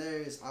happened there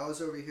is I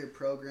was over here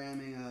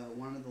programming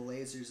one of the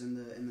lasers in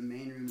the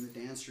main room, in the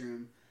dance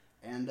room,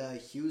 and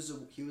he was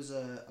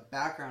a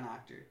background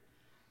actor,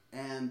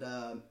 and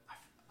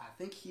I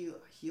think he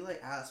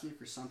like asked me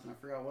for something. I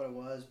forgot what it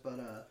was,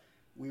 but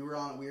we were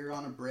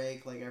on a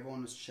break, like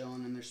everyone was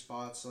chilling in their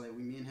spots. So like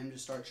me and him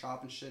just started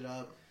chopping shit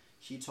up.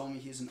 He told me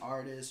he's an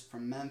artist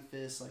from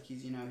Memphis. Like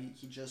he's, you know,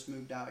 he just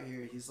moved out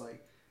here. He's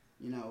like,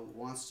 you know,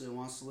 wants to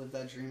live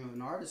that dream of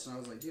an artist. And I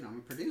was like, dude, I'm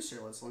a producer.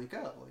 Let's link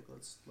up. Like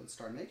let's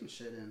start making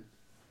shit. And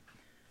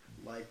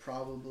like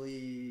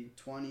probably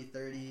 20,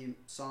 30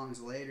 songs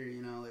later,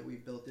 you know, like we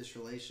built this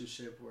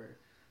relationship where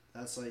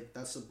that's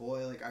the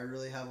boy. Like I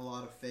really have a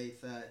lot of faith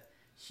that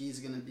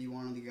he's gonna be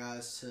one of the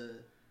guys to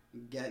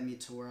get me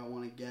to where I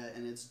want to get.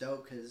 And it's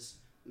dope because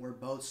we're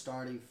both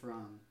starting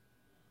from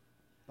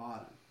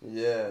bottom.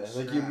 Yeah,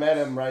 like you met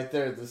him right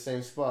there at the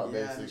same spot,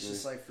 yeah, basically. It's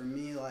just like for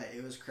me, like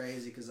it was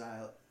crazy because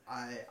I'm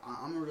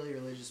a really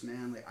religious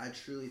man. Like I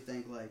truly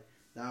think like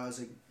that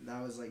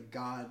was like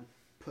God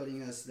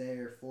putting us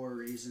there for a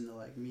reason to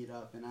like meet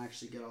up and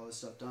actually get all this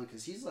stuff done.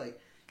 Because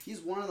he's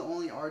one of the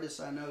only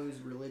artists I know who's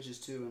religious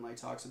too and like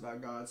talks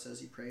about God, says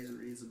he prays and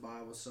reads the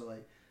Bible. So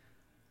like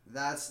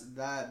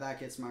that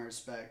gets my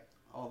respect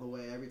all the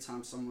way. Every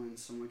time someone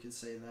can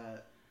say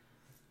that.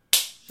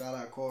 Shout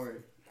out Corey.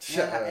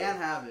 And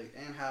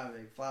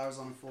Havoc. Flowers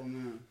on Full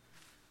Moon.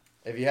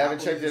 If you haven't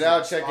checked it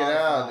out, check it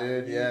out,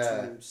 dude.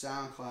 YouTube,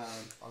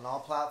 SoundCloud. On all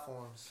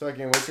platforms.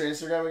 Fucking, what's your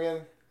Instagram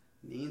again?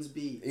 Neens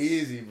Beats.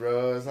 Easy,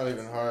 bro. It's not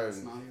even hard.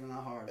 It's not even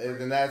that hard.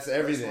 And that's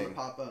everything.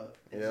 Pop up.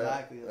 Yeah,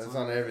 Exactly. That's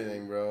on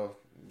everything, bro.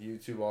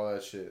 YouTube, all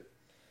that shit.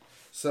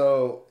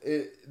 So,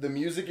 the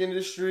music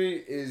industry,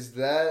 is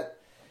that...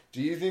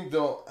 Do you think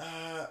they'll...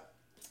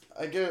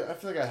 I feel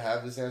like I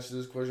have this answer to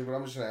this question, but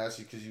I'm just going to ask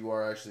you because you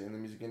are actually in the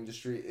music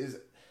industry. Is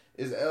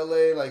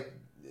LA, like...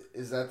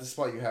 Is that the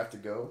spot you have to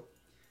go?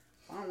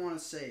 I don't want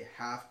to say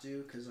have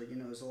to, because like, you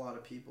know, there's a lot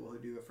of people who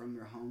do it from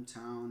their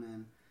hometown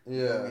and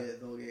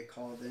they'll get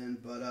called in.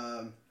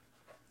 But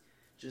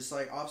just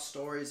like off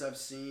stories I've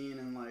seen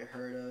and like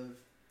heard of,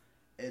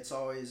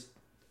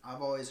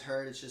 I've always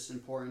heard it's just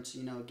important to,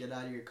 you know, get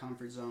out of your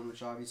comfort zone,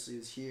 which obviously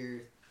is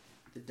here,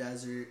 the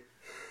desert,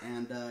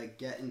 and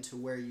get into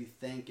where you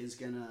think is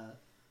gonna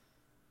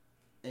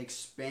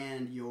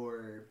expand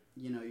your,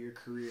 you know, your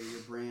career,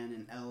 your brand.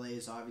 And LA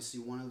is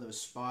obviously one of those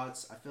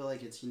spots. I feel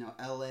like it's, you know,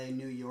 LA,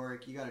 New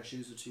York. You gotta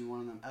choose between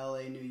one of them.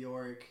 LA, New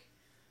York,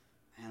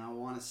 and I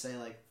want to say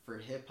like for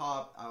hip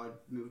hop, I would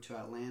move to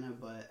Atlanta,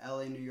 but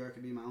LA, New York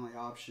would be my only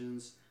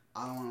options.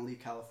 I don't want to leave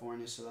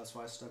California, so that's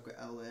why I stuck with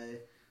LA.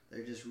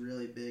 They're just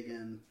really big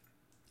in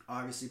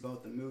obviously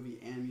both the movie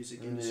and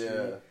music industry.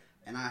 Yeah.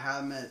 And I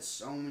have met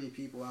so many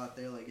people out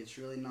there. Like it's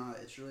really not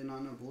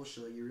no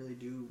bullshit. Like, you really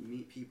do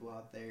meet people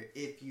out there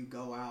if you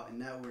go out and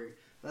network.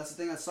 But that's the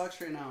thing that sucks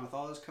right now with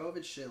all this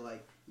COVID shit.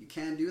 Like you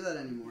can't do that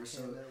anymore.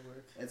 So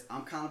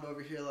I'm kind of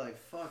over here like,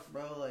 fuck,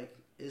 bro. Like,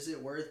 is it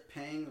worth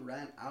paying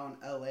rent out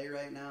in LA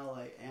right now?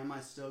 Like, am I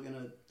still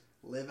gonna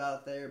live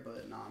out there?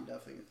 But no, I'm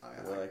definitely.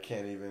 I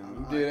can't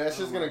even. Dude, that's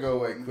just gonna go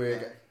away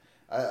quick.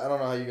 I don't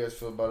know how you guys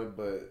feel about it,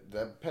 but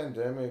that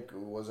pandemic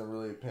wasn't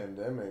really a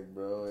pandemic,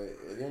 bro.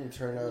 It didn't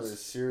turn out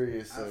as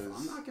serious as...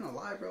 I'm not going to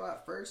lie, bro.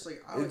 At first,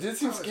 like... It did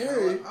seem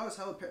scary. I was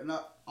hella... No,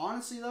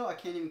 honestly, though, I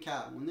can't even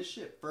cap. When this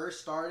shit first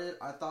started,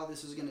 I thought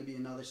this was going to be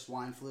another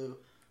swine flu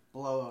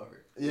blowover.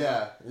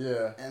 Yeah.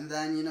 And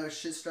then, you know,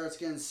 shit starts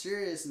getting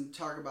serious and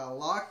talk about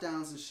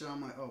lockdowns and shit.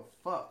 I'm like, oh,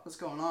 fuck, what's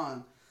going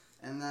on?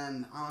 And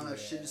then, I don't know,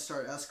 shit just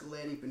started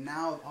escalating. But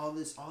now, all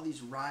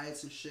these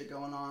riots and shit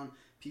going on...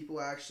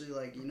 People actually,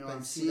 like, you know,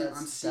 I'm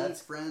seeing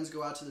friends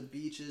go out to the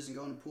beaches and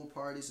go into pool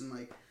parties and,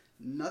 like,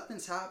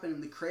 nothing's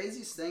happening. The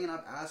craziest thing, and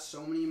I've asked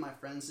so many of my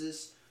friends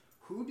this,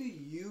 who do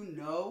you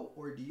know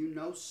or do you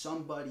know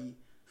somebody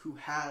who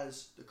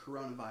has the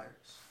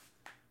coronavirus?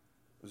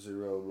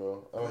 Zero,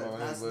 bro. I don't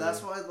know.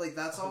 That's why, like,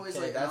 that's always,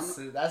 like...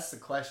 That's the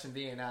question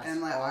being asked.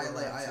 And, like, I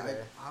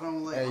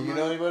don't, like... Hey, you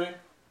know anybody?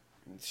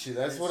 Shit,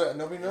 that's what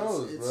nobody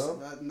knows,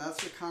 bro.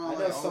 That's what kind of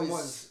like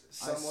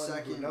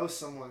someone who knows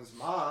someone's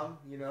mom.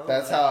 You know,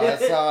 that's how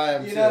I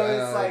am. You know,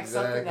 it's like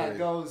something that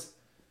goes.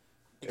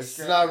 It's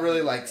not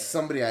really like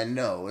somebody I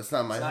know. It's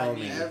not my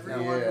homie.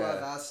 Everyone who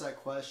I've asked that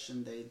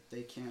question,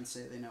 they can't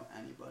say they know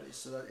anybody.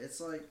 So that it's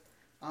like,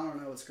 I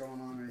don't know what's going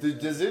on right now.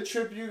 Does it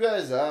trip you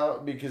guys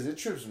out? Because it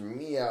trips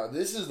me out.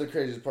 This is the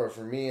craziest part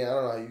for me. I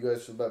don't know how you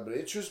guys feel about it, but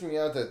it trips me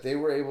out that they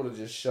were able to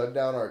just shut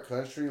down our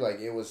country like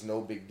it was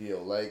no big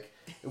deal. Like,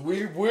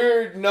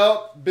 we're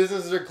nope,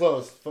 businesses are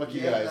closed. Fuck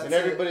you Yeah, guys. that's And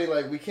everybody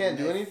like we can't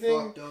do They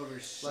anything. fucked over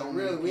so Like many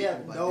really, we people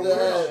had by no doing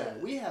word on that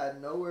it. We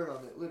had no word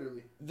on it,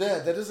 literally.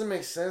 That doesn't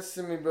make sense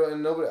to me, bro.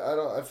 And nobody,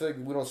 I feel like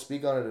we don't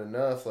speak on it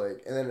enough.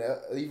 Like, and then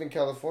even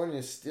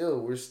California,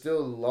 we're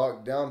still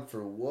locked down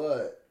for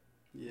what?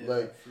 Yeah,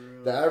 Like, for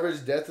real. The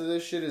average death of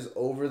this shit is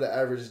over the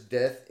average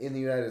death in the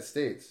United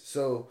States.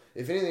 So,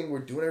 if anything, we're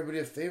doing everybody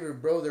a favor,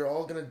 bro. They're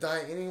all gonna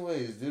die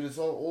anyways, dude. It's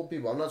all old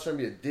people. I'm not trying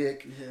to be a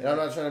dick, and I'm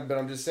not trying to, but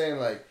I'm just saying,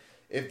 like,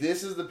 if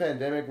this is the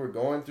pandemic we're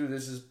going through,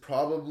 this is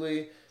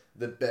probably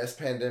the best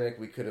pandemic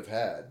we could have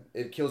had.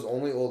 It kills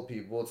only old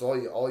people. It's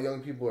all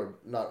young people are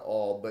not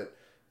all, but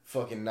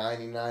fucking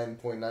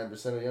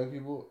 99.9% of young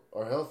people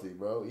are healthy,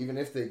 bro. Even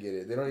if they get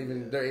it, they don't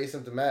even they're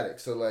asymptomatic.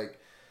 So like,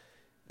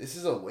 this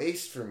is a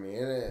waste for me,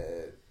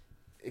 and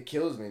it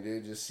kills me,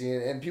 dude. Just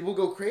seeing and people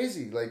go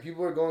crazy. Like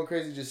people are going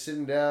crazy, just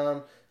sitting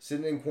down,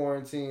 sitting in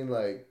quarantine.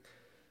 Like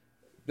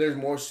there's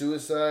more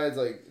suicides.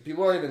 Like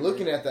people aren't even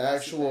looking at the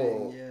That's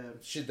actual thing, yeah.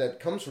 shit that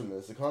comes from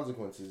this, the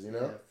consequences. You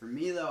know. Yeah, for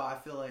me though, I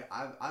feel like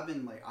I've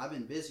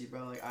been busy,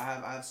 bro. Like I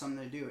have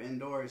something to do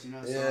indoors, you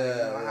know.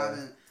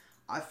 So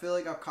I feel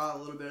like I've caught a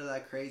little bit of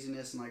that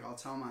craziness, and like I'll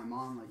tell my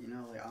mom, like, you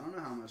know, like I don't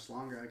know how much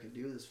longer I could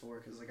do this for,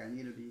 because like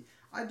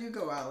I do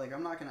go out. Like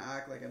I'm not gonna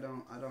act like I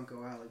don't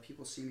go out. Like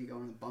people see me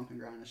going to the bump and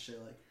grind and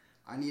shit. Like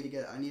I need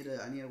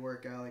to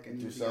work out. Like I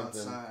need to be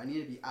outside. I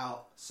need to be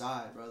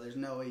outside, bro. There's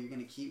no way you're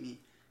gonna keep me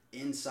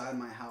inside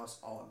my house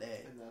all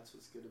day. And that's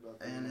what's good about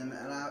that.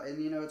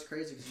 And you know it's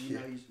crazy because you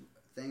know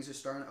things are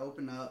starting to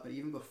open up, but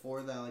even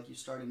before that, like you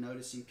started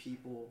noticing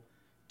people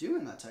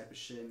doing that type of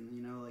shit, and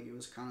you know like it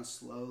was kind of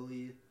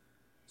slowly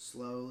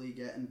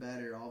getting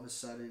better. All of a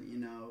sudden, you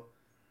know,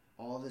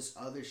 all this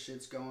other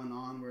shit's going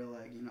on where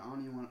like, you know, I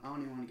don't even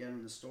want to get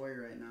in the story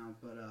right now,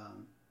 but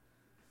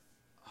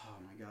oh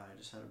my god, I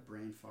just had a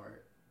brain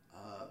fart.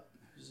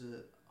 Who's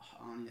it?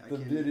 The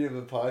beauty of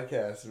a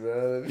podcast,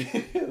 bro. The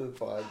beauty of the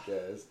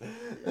podcast.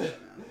 Yeah,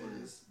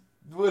 man.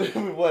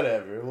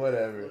 Whatever. What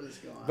is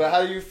going on? But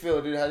how do you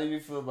feel, dude? How do you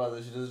feel about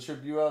this? Does it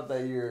trip you out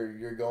that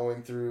you're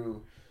going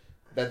through,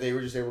 that they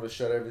were just able to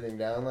shut everything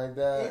down like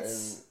that?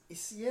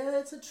 It's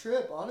a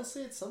trip.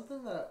 Honestly, it's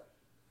something that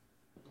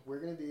we're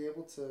going to be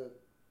able to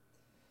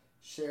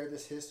share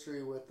this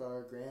history with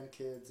our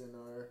grandkids and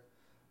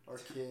our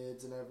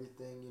kids and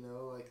everything, you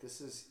know? Like, this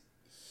is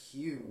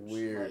huge.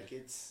 Weird. Like,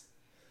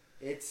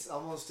 it's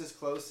almost as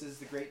close as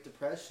the Great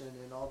Depression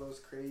and all those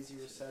crazy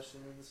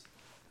recessions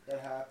that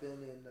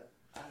happened, and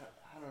I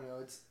don't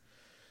know,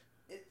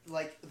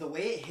 like the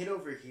way it hit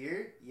over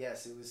here,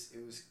 yes, it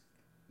was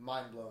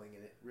mind-blowing,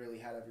 and it really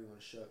had everyone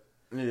shook.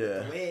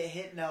 Yeah. The way it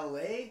hit in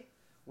LA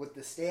with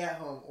the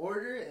stay-at-home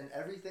order and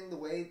everything, the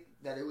way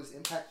that it was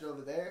impacted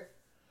over there,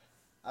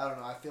 I don't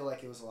know, I feel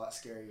like it was a lot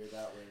scarier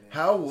that way, man.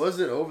 How was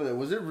it over there?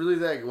 Was it really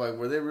that, like,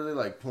 were they really,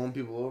 like, pulling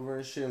people over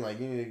and shit? And,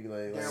 like, you need to,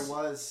 like...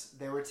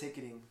 They were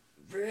ticketing.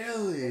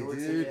 Really, They were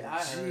dude? ticketing. I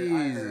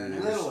heard. I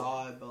never Little.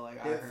 saw it, but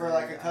like I heard. For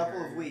like a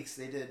couple of weeks,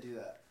 they did do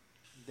that.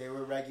 They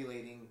were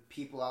regulating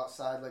people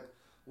outside, like,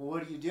 well,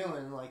 what are you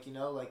doing? Like, you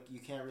know, like, you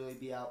can't really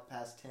be out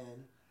past 10.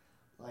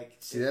 Like,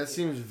 See, that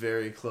seems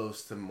very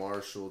close to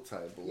martial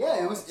type of law.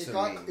 Yeah,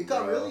 it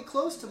got really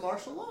close to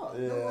martial law.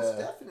 Yeah. Most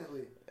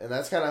definitely. And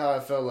that's kind of how I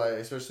felt like,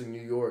 especially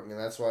New York, and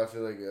that's why I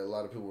feel like a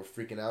lot of people were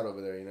freaking out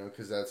over there, you know,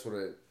 because that's what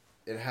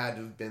it had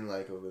to have been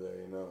like over there,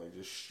 you know, like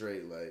just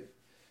straight, like,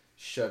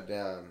 shut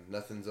down,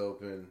 nothing's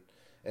open.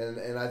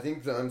 And I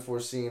think the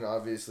unforeseen,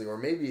 obviously, or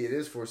maybe it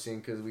is foreseen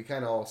because we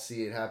kind of all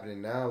see it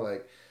happening now,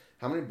 like,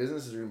 how many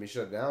businesses are going to be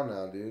shut down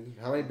now, dude?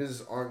 How many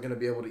businesses aren't going to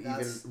be able to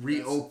even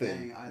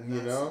reopen,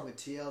 you know? With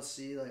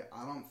TLC, like,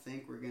 I don't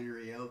think we're going to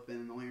reopen.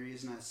 And the only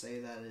reason I say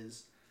that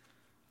is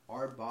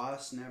our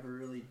boss never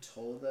really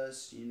told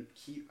us. He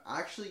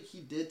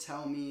did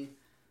tell me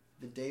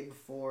the day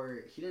before.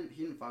 He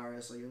didn't fire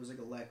us. Like, it was like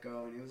a let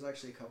go. And it was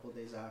actually a couple of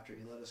days after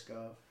he let us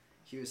go.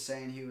 He was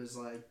saying, he was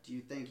like, do you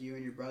think you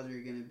and your brother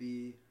are going to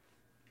be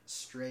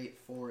straight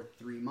for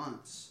 3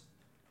 months?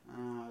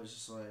 And I was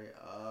just like,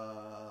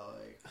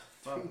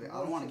 fuck. I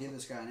don't want to give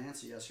this guy an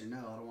answer, yes or no.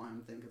 I don't want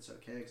him to think it's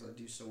okay because I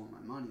do still want my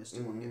money. I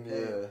still want to get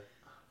paid. Yeah.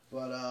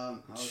 But I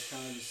was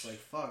kind of just like,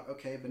 fuck,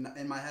 okay. But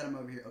in my head, I'm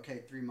over here,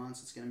 okay, 3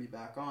 months, it's going to be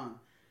back on.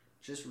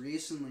 Just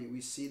recently,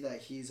 we see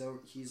that he's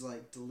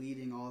like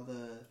deleting all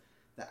the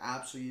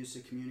apps we used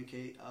to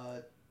communicate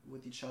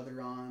with each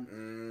other on.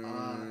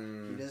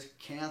 He just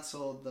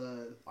canceled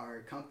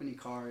our company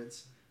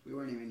cards. We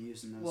weren't even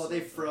using those. Well,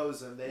 they froze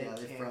them. They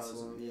froze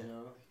cancel them, them, you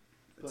know.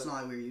 It's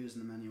not like we were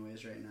using them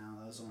anyways right now.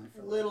 That was only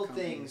for little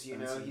company things, you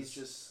know. expenses. He's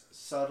just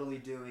subtly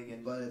doing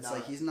it. But it's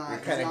like he's not. You're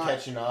kind of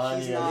catching on.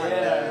 He's yeah. not.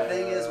 Yeah. The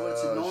thing is,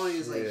 what's annoying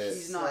is like shit.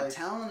 he's not like,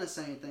 telling us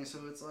anything. So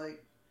it's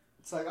like,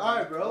 all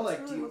right, bro.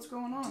 Like, what's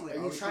going on? Like,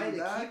 are you trying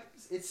to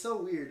keep? It's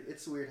so weird.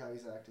 It's weird how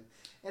he's acting.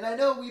 And I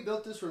know we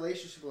built this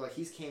relationship where like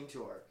he's came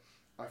to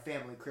our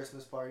family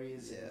Christmas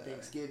parties and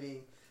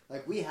Thanksgiving.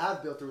 Like we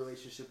have built a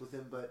relationship with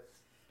him, but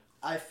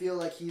I feel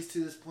like he's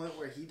to this point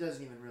where he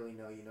doesn't even really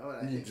know, you know.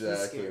 And I think he's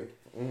scared.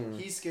 Mm-hmm.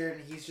 He's scared,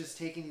 and he's just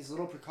taking these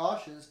little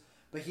precautions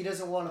But he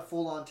doesn't want to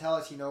full on tell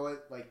us, you know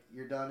what, like,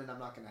 you're done and I'm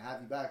not going to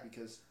have you back,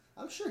 because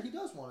I'm sure he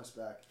does want us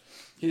back.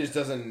 He just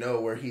doesn't know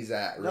where he's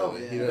at,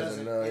 really. No, he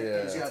doesn't know,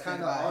 He's got to think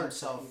about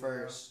himself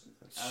first,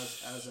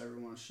 as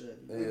everyone should.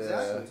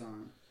 Exactly.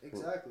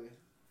 Exactly.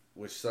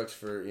 Which sucks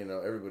for,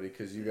 everybody,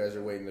 because you guys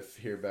are waiting to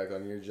hear back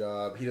on your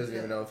job. He doesn't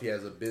even know if he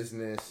has a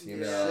business, you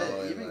know.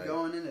 Shit, even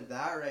going into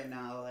that right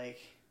now, like,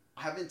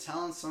 I've been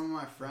telling some of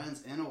my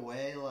friends, in a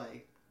way,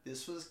 like,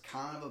 this was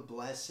kind of a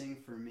blessing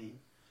for me.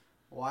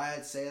 Why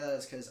I'd say that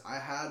is because I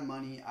had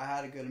money, I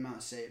had a good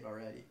amount saved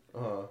already.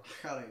 Uh-huh.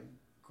 I got a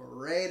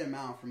great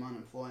amount from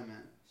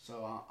unemployment,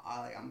 so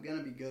I'm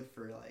gonna be good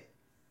for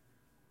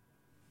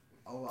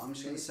I'm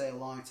just gonna say a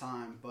long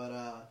time,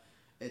 but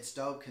it's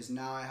dope because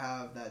now I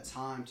have that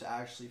time to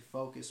actually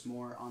focus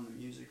more on the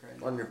music right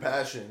now. On your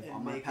passion.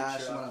 On my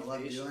passion, what I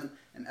love doing.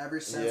 And ever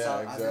since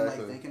I've been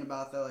like thinking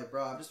about that, like,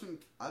 bro,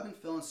 I've been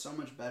feeling so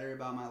much better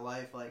about my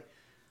life. Like,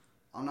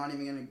 I'm not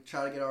even gonna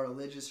try to get all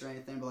religious or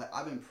anything, but like,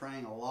 I've been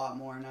praying a lot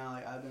more now.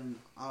 Like,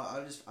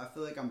 I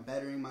feel like I'm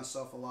bettering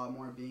myself a lot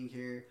more being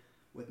here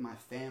with my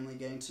family,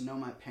 getting to know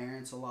my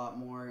parents a lot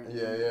more.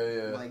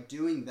 And like,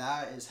 doing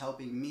that is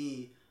helping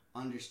me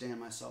understand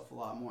myself a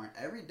lot more. And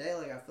every day,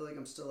 like, I feel like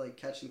I'm still like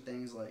catching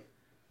things like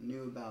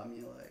new about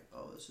me, like,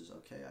 oh, this is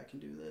okay, I can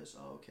do this.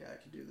 Oh, okay, I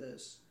can do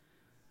this.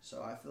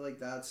 So I feel like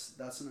that's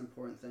an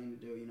important thing to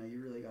do. You know,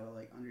 you really gotta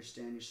like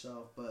understand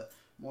yourself. But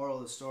moral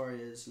of the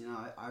story is,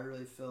 I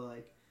really feel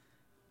like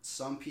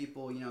some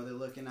people, they're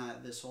looking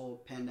at this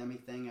whole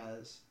pandemic thing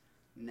as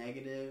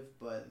negative,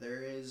 but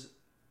there is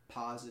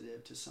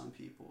positive to some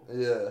people.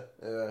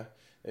 Yeah.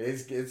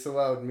 It's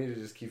allowed me to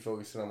just keep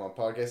focusing on my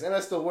podcast, and I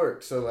still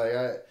work. So like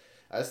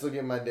I still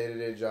get my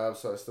day-to-day job,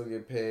 so I still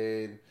get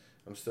paid.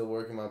 I'm still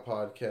working my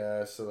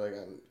podcast, so like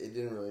it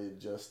didn't really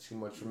adjust too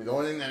much for me. The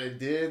only thing that it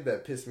did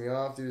that pissed me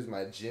off, dude, is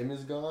my gym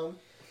is gone.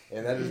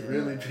 And that is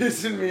really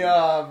pissing me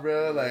off,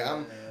 bro. Like,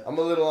 I'm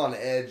a little on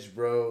edge,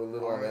 bro.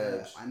 On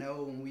edge. I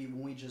know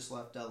when we just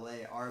left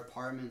LA, our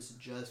apartments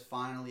just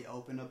finally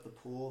opened up the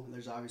pool.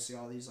 There's obviously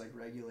all these like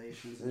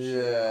regulations and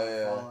shit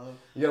that follow.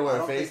 You gotta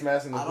wear a face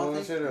mask in the pool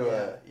and shit, or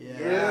what?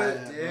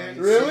 Yeah, dude.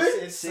 Really?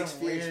 It's 6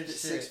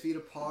 feet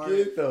apart.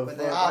 Get the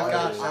but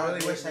I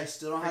really wish they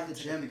still don't have the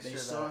gym. They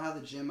still don't have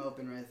the gym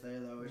open right there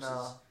though,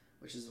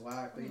 which is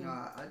whack. But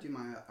I do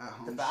my at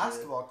home. The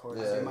basketball court.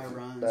 I do my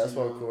runs.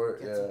 Basketball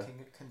court. Get some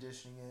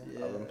conditioning in.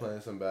 Yeah. I've been playing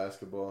some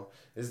basketball.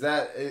 Is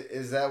that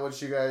what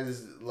you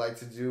guys like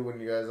to do when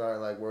you guys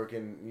aren't like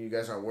working? You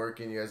guys aren't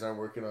working. You guys aren't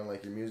working on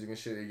like your music and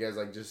shit. You guys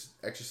like just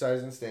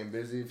exercising, staying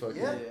busy.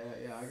 Yeah.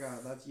 I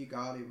got that. You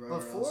got it, bro.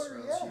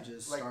 Else you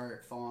just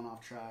start falling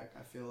off track.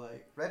 I feel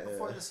like right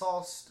before this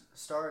all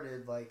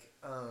started, like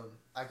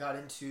I got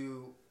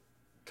into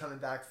coming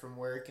back from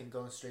work and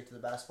going straight to the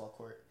basketball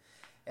court.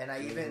 And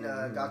I even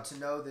got to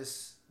know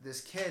this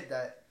kid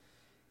that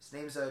his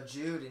name's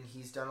Jude, and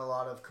he's done a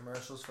lot of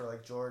commercials for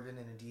like Jordan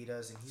and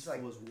Adidas, and he's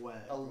like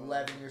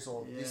 11 years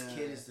old. Yeah. This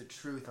kid is the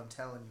truth, I'm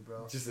telling you,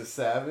 bro. Just a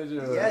savage,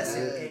 or yes,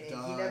 and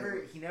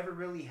he never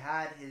really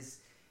had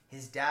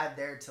his dad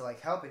there to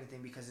like help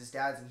anything because his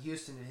dad's in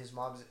Houston and his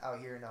mom's out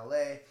here in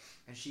LA,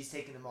 and she's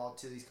taking him all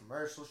to these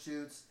commercial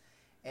shoots,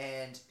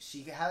 and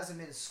she has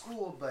him in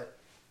school, but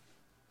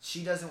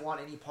she doesn't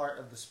want any part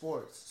of the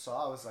sports. So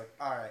I was like,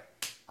 all right,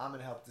 I'm going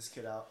to help this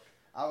kid out.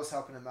 I was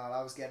helping him out.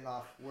 I was getting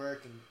off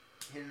work and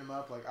hitting him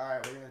up like, all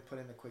right, we're going to put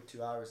in a quick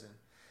 2 hours in.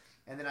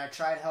 And then I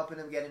tried helping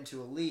him get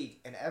into a league,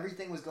 and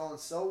everything was going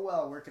so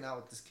well working out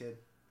with this kid.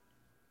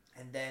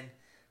 And then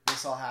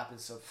this all happened,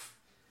 so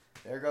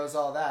there goes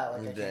all that.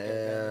 Like, I can't get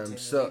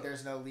into the league.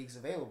 There's no leagues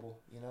available,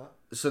 you know?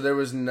 So there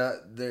was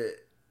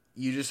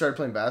you just started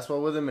playing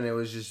basketball with him, and it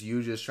was just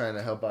you just trying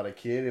to help out a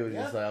kid. It was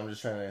just like, I'm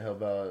just trying to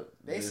help out.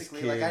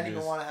 Basically, like, I didn't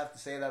even want to have to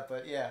say that,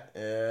 but yeah.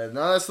 Yeah,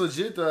 no, that's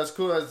legit though. That's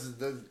cool.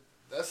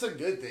 That's a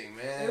good thing,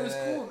 man. It was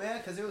cool, man,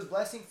 because it was a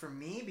blessing for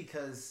me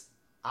because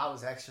I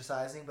was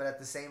exercising, but at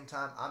the same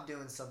time, I'm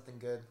doing something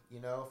good,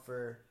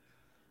 for,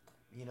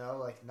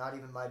 like, not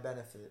even my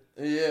benefit.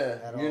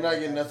 Yeah, you're not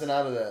getting nothing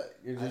out of that.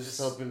 You're just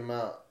helping them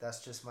out.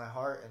 That's just my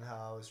heart and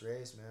how I was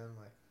raised, man.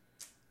 Like.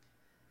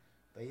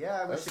 But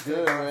yeah, I wish that's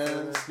good,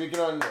 man. Speaking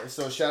on,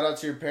 so shout out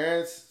to your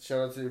parents.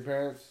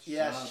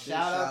 Yeah,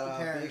 shout out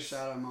to parents. Big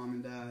shout out, mom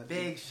and dad.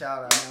 Big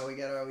shout out. We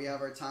have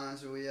our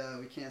times where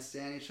we can't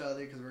stand each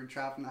other because we're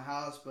trapped in the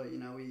house, but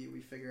we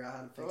figure out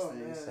how to fix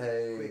things.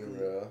 Hey, quickly.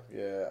 Bro,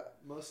 yeah.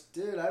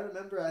 Dude, I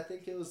remember. I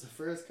think it was the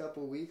first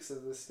couple weeks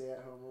of the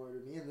stay-at-home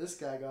order. Me and this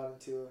guy got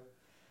into a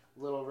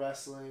little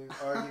wrestling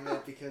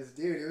argument because,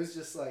 dude, it was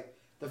just like.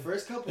 The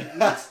first couple weeks, it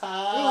was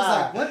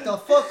like, what the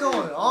fuck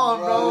going on,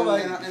 bro?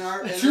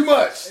 Like, too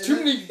much. Too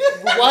many.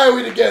 Why are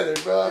we together,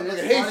 bro? I'm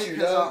gonna hate you,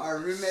 dog. Our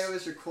roommate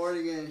was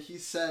recording it, and he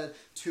said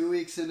 2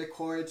 weeks into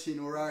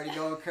quarantine, we're already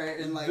going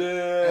crazy. And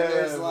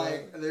there's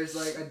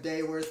like a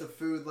day worth of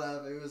food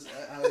left. It was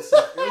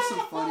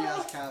some funny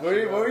ass caption.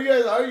 What were you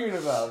guys arguing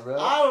about, bro?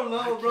 I don't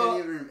know, bro.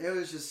 It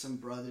was just some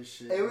brother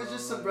shit. It was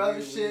just some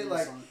brother shit.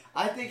 Like,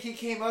 I think he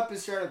came up and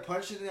started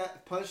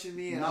punching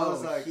me, and I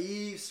was like,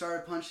 he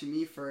started punching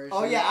me first.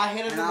 "Oh yeah, I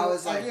hit him." And I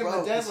was like,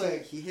 bro, dead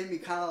leg. he hit me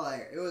kind of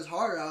like, it was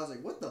harder. I was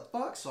like, what the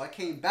fuck? So I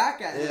came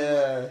back at him.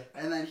 Yeah.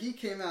 And then he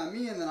came at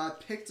me, and then I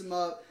picked him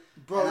up.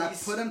 Bro, and I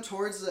put him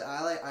towards the,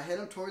 I hit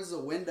him towards the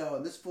window,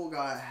 and this fool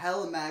got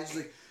hella mad. He's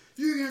like,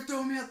 "You're gonna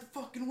throw me out the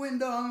fucking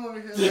window?" I'm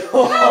over here like,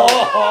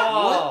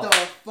 what the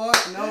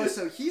fuck? No.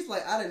 So he's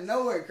like, out of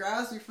nowhere,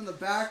 grabs me from the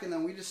back, and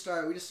then we just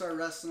started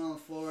wrestling on the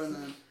floor, and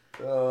then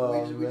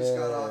we just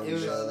got off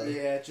each other.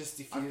 Yeah, it just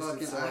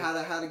diffused. I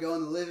had to go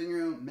in the living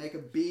room, make a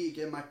beat,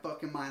 get my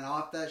fucking mind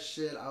off that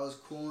shit. I was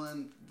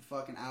cooling.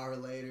 Fucking hour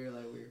later,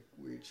 like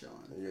we were chilling.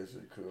 You guys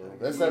are cool.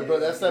 That's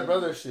that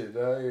brother shit,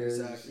 dog. Yeah,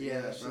 exactly.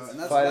 Yeah, bro. And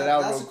fight it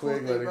out that's real a cool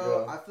quick, thing, let it bro.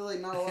 go. I feel like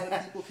not a lot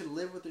of people can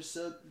live with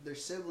their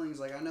siblings.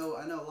 Like I know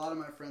a lot of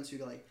my friends who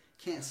like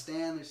can't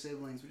stand their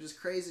siblings, which is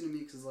crazy to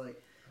me because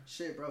like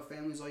shit, bro.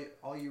 Family's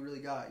all you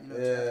really got. You know,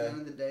 at the end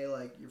of the day,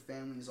 like your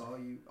family is all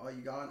you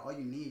got, and all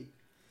you need.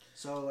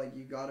 So like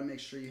you got to make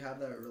sure you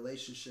have that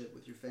relationship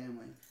with your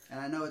family.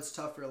 And I know it's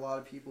tough for a lot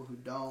of people who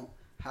don't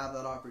have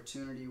that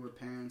opportunity where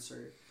parents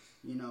are,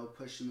 you know,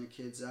 pushing their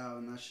kids out,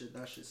 and that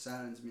shit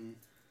saddens me.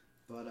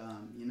 But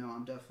you know,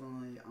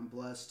 I'm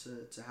blessed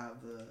to have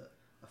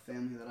a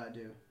family that I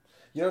do.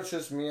 You know what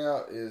trips me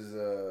out is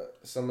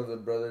some of the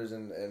brothers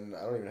and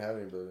I don't even have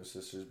any brothers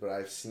and sisters, but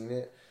I've seen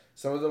it.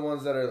 Some of the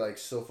ones that are like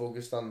so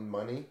focused on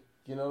money,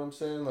 you know what I'm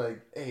saying?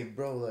 Like, hey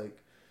bro, like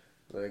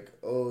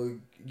oh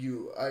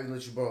I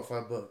let you borrow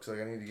 $5, like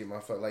I need to get my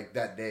like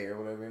that day or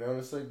whatever, you know? And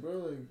it's like, bro,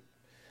 like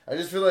I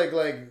just feel like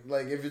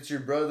if it's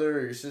your brother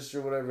or your sister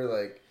or whatever,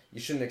 like you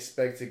shouldn't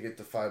expect to get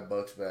the $5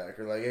 back,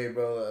 or like, hey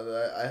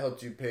bro, I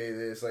helped you pay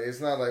this. Like it's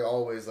not like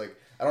always like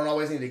I don't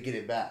always need to get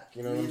it back.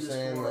 You know what I'm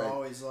saying? Like,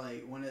 always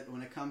like when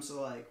it comes to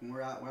like when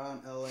we're out in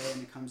LA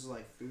and it comes to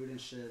like food and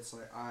shit, it's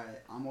like, all right,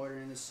 I'm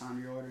ordering this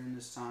time, you're ordering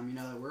this time. You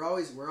know, we're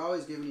always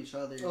giving each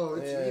other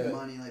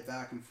money like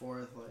back and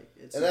forth. Like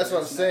it's and that's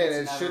what I'm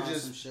saying. It should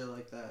just some shit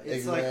like that.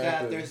 It's like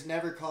that. There's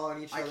never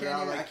calling each other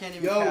out. I can't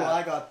even. Yo,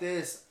 I got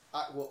this.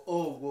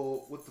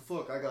 What the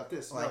fuck? I got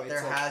this. Like there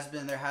has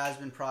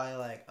been probably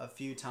like a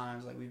few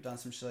times like we've done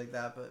some shit like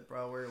that, but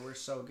bro, we're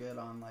so good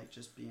on like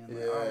just being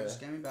like, all right,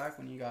 just get me back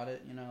when you got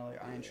it, you know, like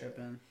I ain't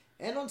tripping.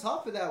 And on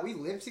top of that, we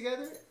live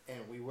together and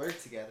we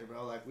work together,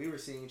 bro. Like we were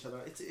seeing each other.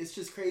 It's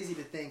just crazy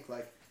to think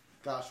like,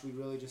 gosh, we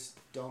really just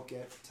don't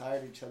get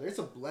tired of each other. It's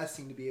a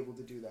blessing to be able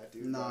to do that,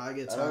 dude. No, like, I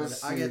get tired.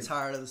 I get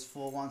tired of this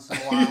fool once in a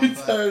while,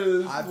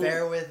 but I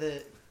bear with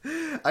it.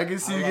 I can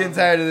see you getting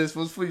tired of this.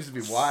 Fool used to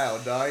be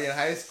wild, dog. In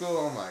high school,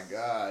 oh my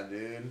god,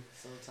 dude.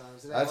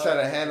 Sometimes I try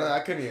to handle it.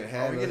 I couldn't even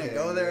handle it. Are we gonna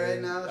go there right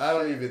now? I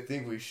don't even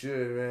think we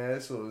should, man.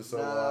 This was so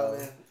wild.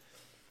 Man.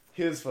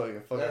 He was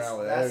fucking around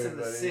with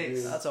everybody.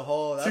 Dude. That's a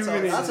whole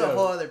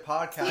other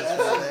podcast.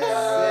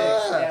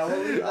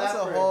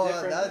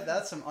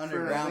 That's some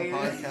underground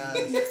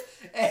podcast.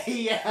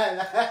 Hey,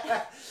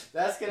 yeah,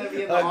 that's gonna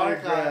be in the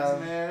archives,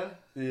 man.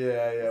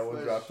 Yeah,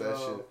 we'll drop that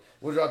shit.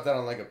 We'll drop that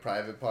on like a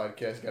private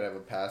podcast. Gotta have a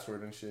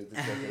password and shit to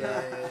check it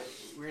out.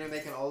 We're gonna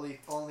make an only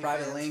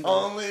private link.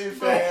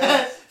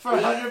 OnlyFans for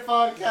 100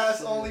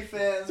 podcasts.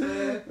 OnlyFans,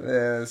 man.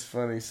 Yeah, it's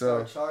funny.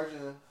 So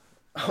charging them.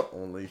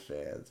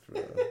 OnlyFans,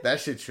 bro. That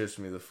shit trips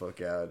me the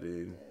fuck out,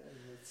 dude. Yeah,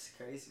 it's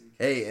crazy.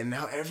 Hey, and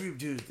now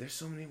there's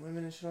so many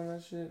women and shit on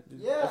that shit. Dude.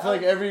 Yeah, I feel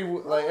like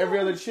every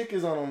other chick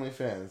is on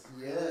OnlyFans.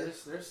 Yeah,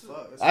 there's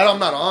I'm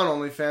not on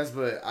OnlyFans,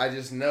 but I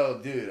just know,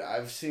 dude.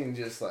 I've seen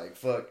just like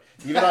fuck.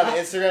 Even on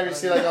Instagram, you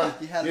see like on.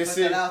 You had to put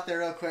that out there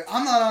real quick.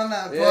 I'm not on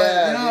that. Yeah,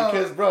 but, you know,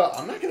 because bro,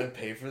 I'm not gonna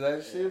pay for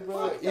that shit,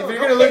 bro. Fuck, if no, you're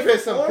gonna look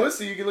at some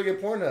pussy, you can look at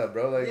Pornhub,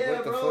 bro. Like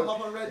what the fuck?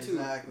 Hop on RedTube.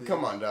 Exactly.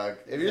 Come on, dog.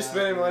 If you're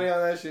spending money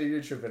on that shit,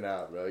 you're tripping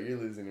out, bro. You're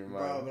losing your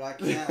mind. Bro, but I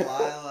can't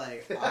lie.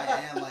 Like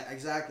I am like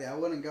exactly. I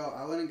wouldn't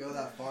go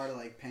that far to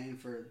like paying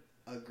for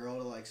a girl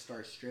to like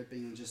start stripping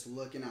and just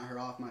looking at her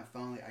off my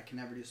phone. Like I can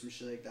never do some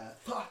shit like that.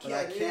 Fuck but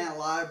yeah, I can't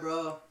lie,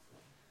 bro.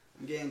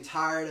 I'm getting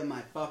tired of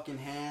my fucking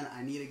hand.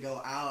 I need to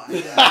go out. I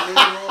need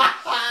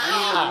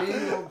a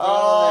mingle, bro.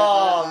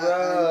 Oh,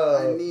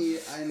 bro.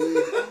 I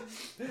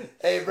need.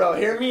 Hey, bro,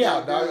 hear me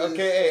out, dog.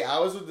 Okay, hey, I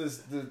was with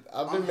this.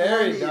 I've been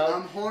married, dog.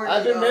 I'm horny.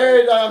 I've been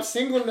married, dog. I'm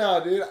single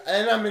now, dude,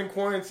 and I'm in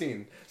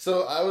quarantine.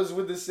 So I was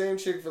with the same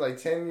chick for like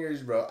 10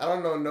 years, bro. I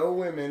don't know no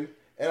women,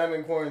 and I'm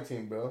in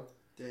quarantine, bro.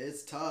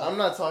 It's tough. I'm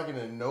not talking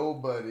to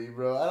nobody,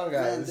 bro. I don't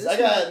got. I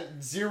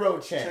got zero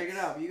chance. Check it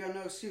out. You got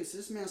no excuse.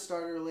 This man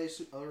started a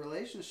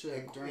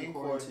relationship during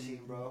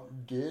quarantine, bro.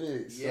 Get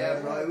it? Yeah,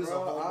 son. bro. It was a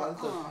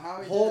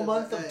whole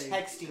month of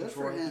texting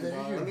for him.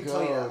 Let me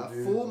tell you, a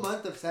full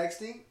month of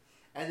texting,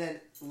 and then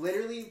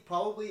literally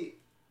probably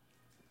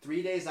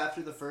 3 days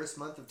after the first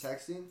month of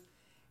texting,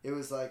 it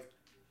was like,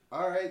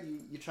 all right,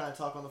 you try to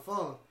talk on the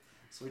phone.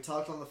 So we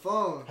talked on the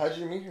phone. How'd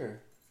you meet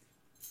her?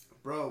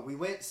 Bro, we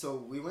went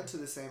to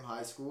the same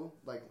high school.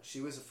 Like,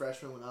 she was a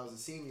freshman when I was a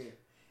senior.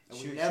 And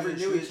we never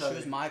knew each other. She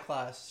was my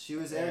class. She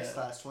was Eric's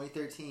class,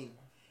 2013.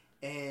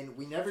 And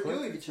we never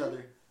knew of each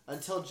other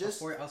until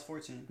just... I was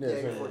 14. Yeah,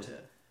 you're 14.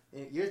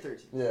 You're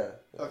 13. Yeah.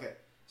 Okay.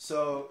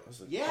 So,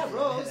 yeah,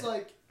 bro, it was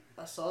like...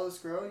 I saw this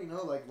girl, you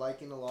know, like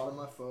liking a lot of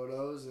my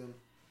photos and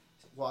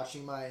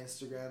watching my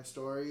Instagram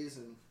stories,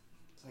 and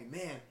it's like,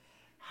 man,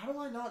 how do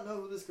I not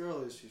know who this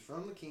girl is? She's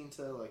from La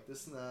Quinta, like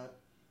this and that.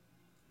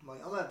 I'm like,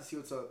 I'm gonna have to see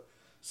what's up.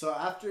 So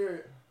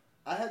after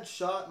I had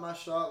shot my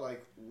shot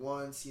like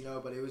once, you know,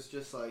 but it was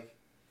just like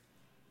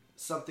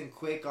something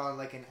quick on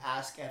like an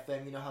Ask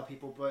FM, you know how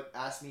people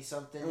ask me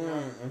something, you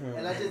know?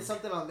 And I did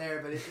something on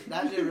there, but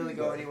that didn't really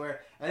go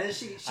anywhere. And then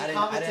she commented.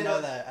 I didn't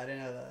know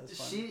that.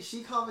 That's funny.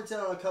 She commented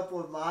on a couple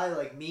of my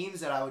like memes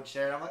that I would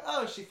share. And I'm like,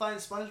 oh, she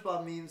finds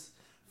SpongeBob memes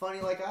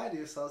funny like I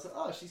do. So I was like,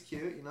 oh, she's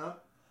cute, you know?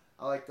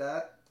 I like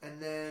that. And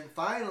then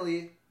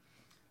finally,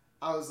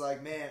 I was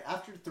like, man,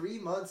 after 3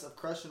 months of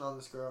crushing on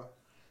this girl,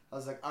 I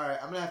was like, all right,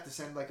 I'm going to have to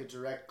send like a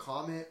direct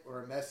comment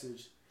or a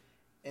message.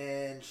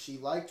 And she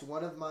liked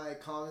one of my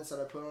comments that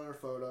I put on her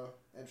photo,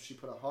 and she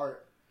put a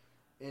heart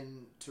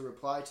in to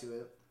reply to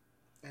it.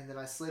 And then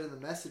I slid in the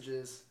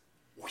messages.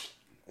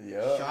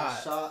 Yeah.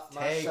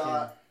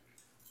 Shot.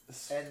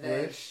 And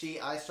then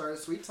I started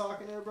sweet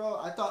talking to her, bro.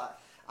 I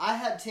thought I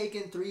had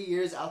taken 3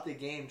 years out the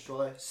game,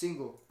 Troy.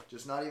 Single.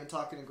 Just not even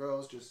talking to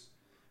girls, just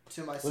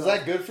to myself. Was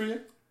that good for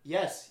you?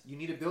 Yes. You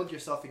need to build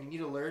yourself, and you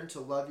need to learn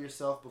to love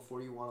yourself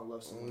before you want to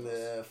love someone else.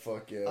 Yeah,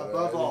 fuck yeah.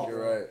 Above all. I think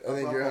you're right. I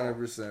think you're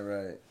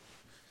 100% right.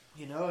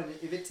 You know, and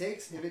if it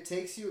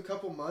takes you a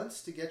couple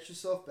months to get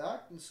yourself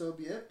back, then so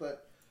be it.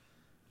 But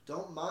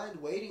don't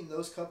mind waiting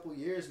those couple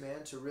years,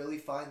 man, to really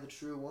find the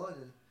true one.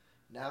 And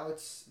now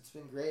it's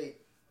been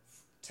great.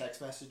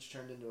 Text message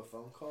turned into a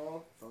phone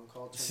call. Phone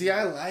call turned into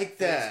I like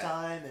that.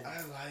 FaceTime. And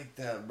I like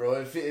that, bro.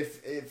 If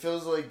it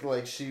feels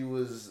like she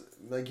was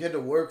like you had to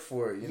work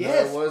for it. You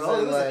yes, know, it wasn't bro,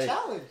 it was like a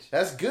challenge.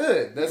 That's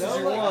good. That's what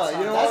you like, want.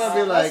 You don't that's- want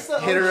to be like that's the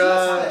hit her OG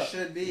up. That's how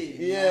it should be.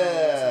 Yeah,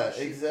 That's how it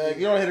should exactly. be.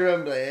 You don't hit her up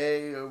and be like,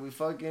 hey, are we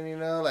fucking? You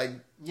know, like.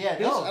 Yeah,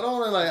 Bitch, no. I don't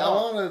want to like. No. I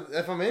want to.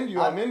 If I'm into you,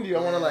 I'm into you. I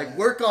want to Yeah. like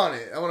work on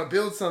it. I want to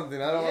build something.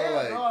 I don't want to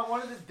like. no, I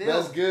wanted to build.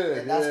 That's good.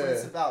 And that's yeah. what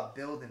it's about,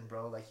 building,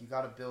 bro. Like, you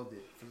got to build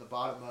it from the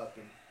bottom up.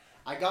 And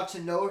I got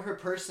to know her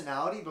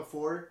personality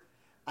before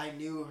I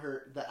knew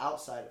the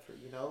outside of her,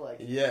 you know? Like,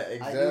 Yeah,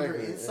 exactly. I knew her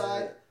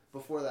inside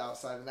before the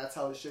outside, and that's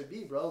how it should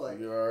be, bro. Like,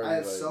 You're already, I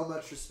have like- so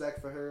much respect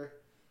for her,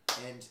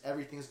 and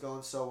everything's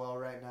going so well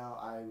right now.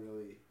 I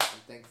really am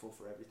thankful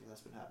for everything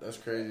that's been happening.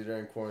 That's crazy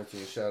during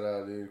quarantine. Shout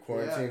out, dude.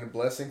 Quarantine, a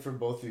blessing for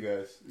both you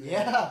guys.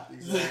 Yeah.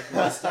 Exactly.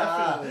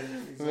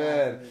 Definitely.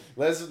 Man,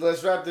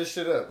 let's wrap this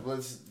shit up.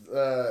 Let's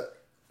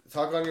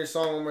talk on your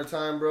song one more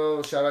time,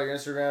 bro. Shout out your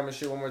Instagram and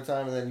shit one more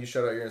time, and then you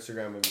shout out your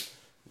Instagram and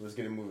let's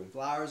get it moving.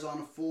 Flowers on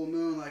a Full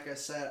Moon, like I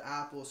said,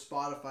 Apple,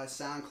 Spotify,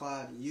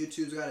 SoundCloud.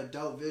 YouTube's got a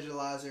dope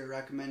visualizer.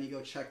 Recommend you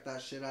go check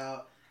that shit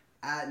out.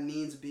 At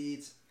Neens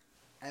Beats,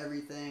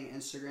 everything,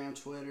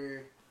 Instagram,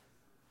 Twitter,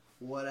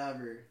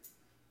 whatever.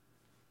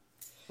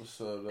 What's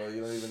up, though?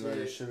 You don't even know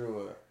your shit or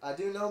what? I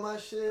do know my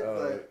shit,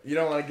 but... You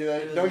don't want to give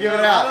that. Don't give No,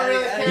 it I out. don't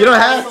really care. You don't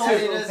have That's all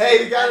he to. does.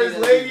 Hey, he got his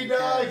He lady doesn't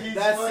dog. care. He's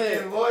That's fucking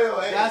it. loyal.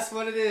 Hey. That's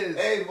what it is.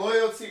 Hey,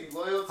 loyalty.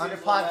 100 is what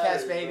podcasts,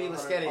 matters, baby. bro.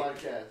 Let's get it.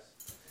 100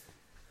 podcasts.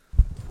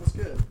 What's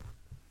good?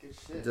 Good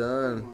shit. Done.